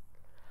stress.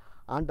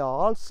 And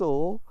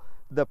also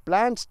the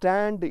plant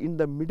stand in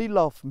the middle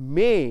of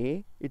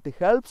May, it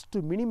helps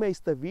to minimize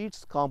the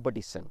weeds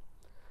competition.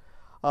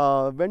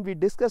 When we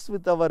discuss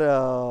with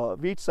our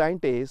weed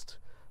scientist,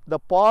 the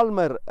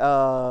palmer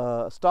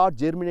start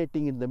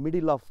germinating in the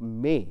middle of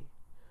May.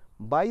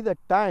 By the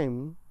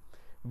time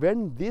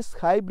when this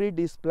hybrid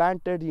is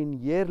planted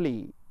in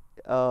end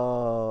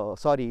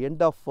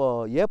of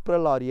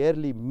April or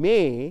early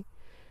May,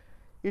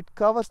 it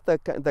covers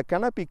the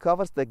canopy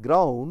covers the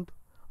ground,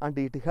 and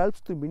it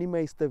helps to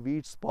minimize the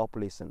weeds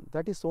population.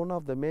 That is one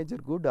of the major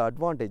good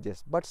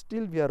advantages. But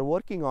still we are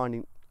working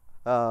on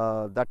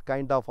that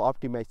kind of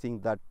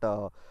optimizing that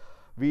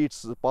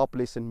weeds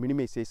population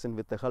minimization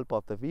with the help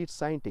of the weed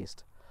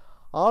scientist.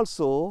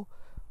 Also,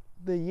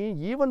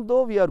 even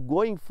though we are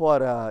going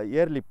for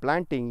early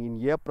planting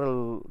in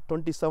April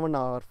 27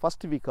 or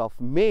first week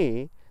of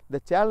May, the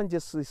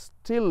challenges is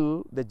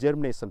still the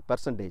germination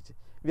percentage.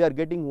 We are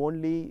getting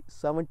only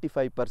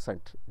 75%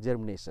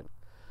 germination.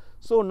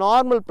 So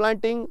normal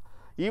planting,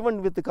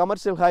 even with the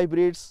commercial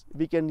hybrids,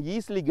 we can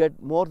easily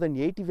get more than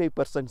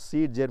 85%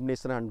 seed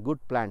germination and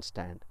good plant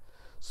stand.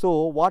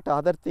 So what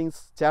other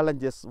things,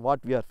 challenges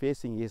what we are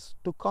facing is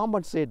to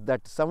compensate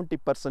that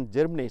 70%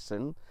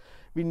 germination,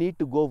 we need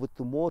to go with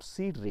more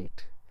seed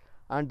rate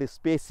and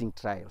spacing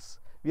trials.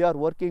 We are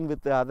working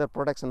with the other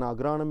production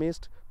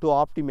agronomists to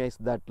optimize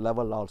that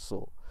level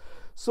also.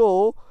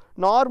 So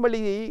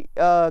normally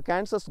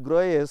Kansas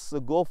growers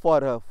go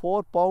for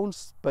 4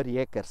 pounds per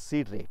acre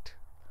seed rate.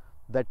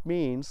 That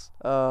means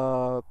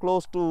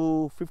close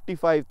to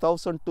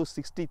 55,000 to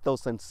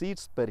 60,000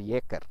 seeds per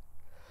acre.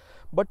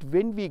 But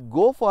when we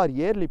go for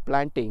early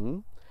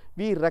planting,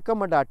 we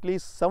recommend at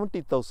least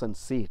 70,000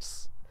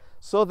 seeds,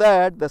 so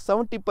that the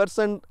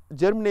 70%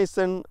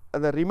 germination,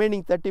 the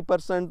remaining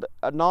 30%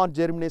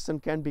 non-germination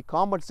can be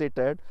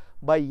compensated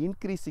by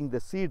increasing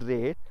the seed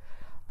rate.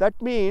 That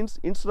means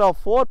instead of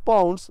 4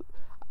 pounds,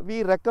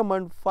 we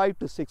recommend 5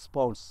 to 6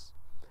 pounds.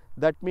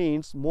 That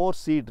means more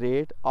seed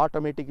rate,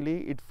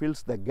 automatically it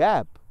fills the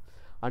gap,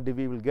 and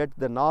we will get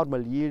the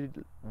normal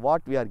yield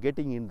what we are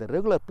getting in the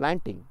regular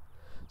planting.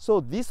 So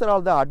these are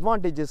all the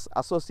advantages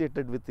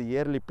associated with the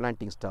early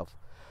planting stuff.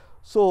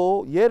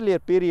 So earlier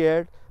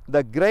period,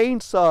 the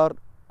grains are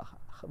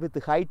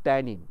with high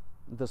tannin,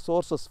 the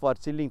sources for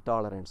chilling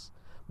tolerance.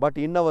 But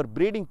in our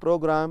breeding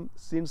program,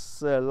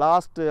 since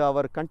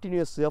our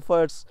continuous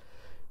efforts,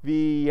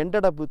 we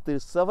ended up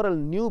with several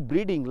new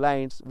breeding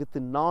lines with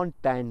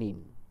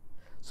non-tannin.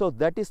 So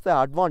that is the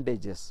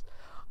advantages.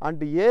 And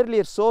the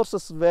earlier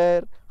sources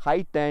were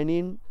high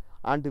tannin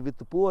and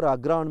with poor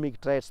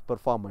agronomic traits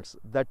performance.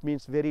 That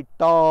means very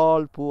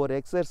tall, poor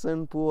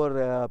exertion,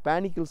 poor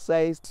panicle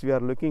size. We are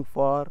looking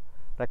for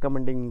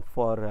recommending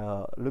for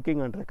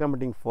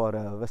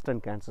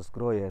Western Kansas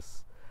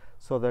growers,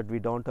 so that we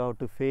don't have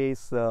to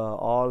face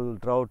all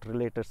drought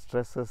related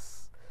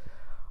stresses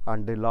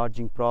and the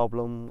lodging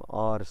problem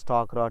or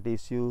stalk rot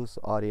issues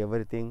or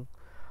everything,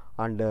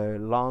 and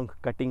long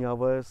cutting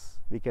hours.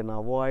 We can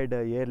avoid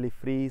early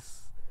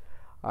freeze,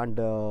 and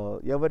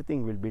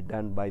everything will be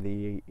done by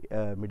the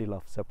middle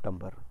of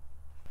September.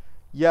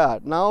 Yeah,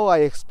 now I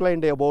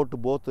explained about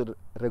both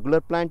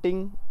regular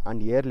planting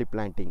and early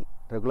planting.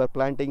 Regular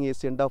planting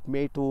is end of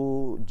May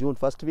to June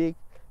first week.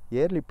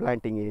 Early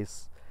planting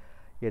is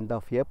end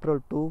of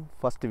April to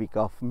first week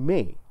of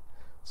May.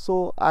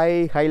 So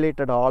I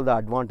highlighted all the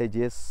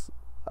advantages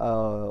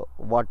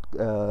what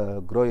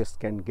growers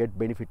can get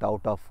benefit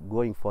out of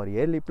going for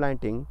early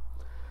planting.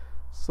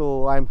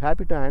 So I'm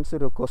happy to answer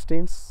your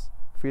questions.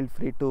 Feel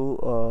free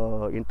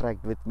to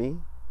interact with me.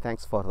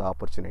 Thanks for the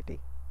opportunity.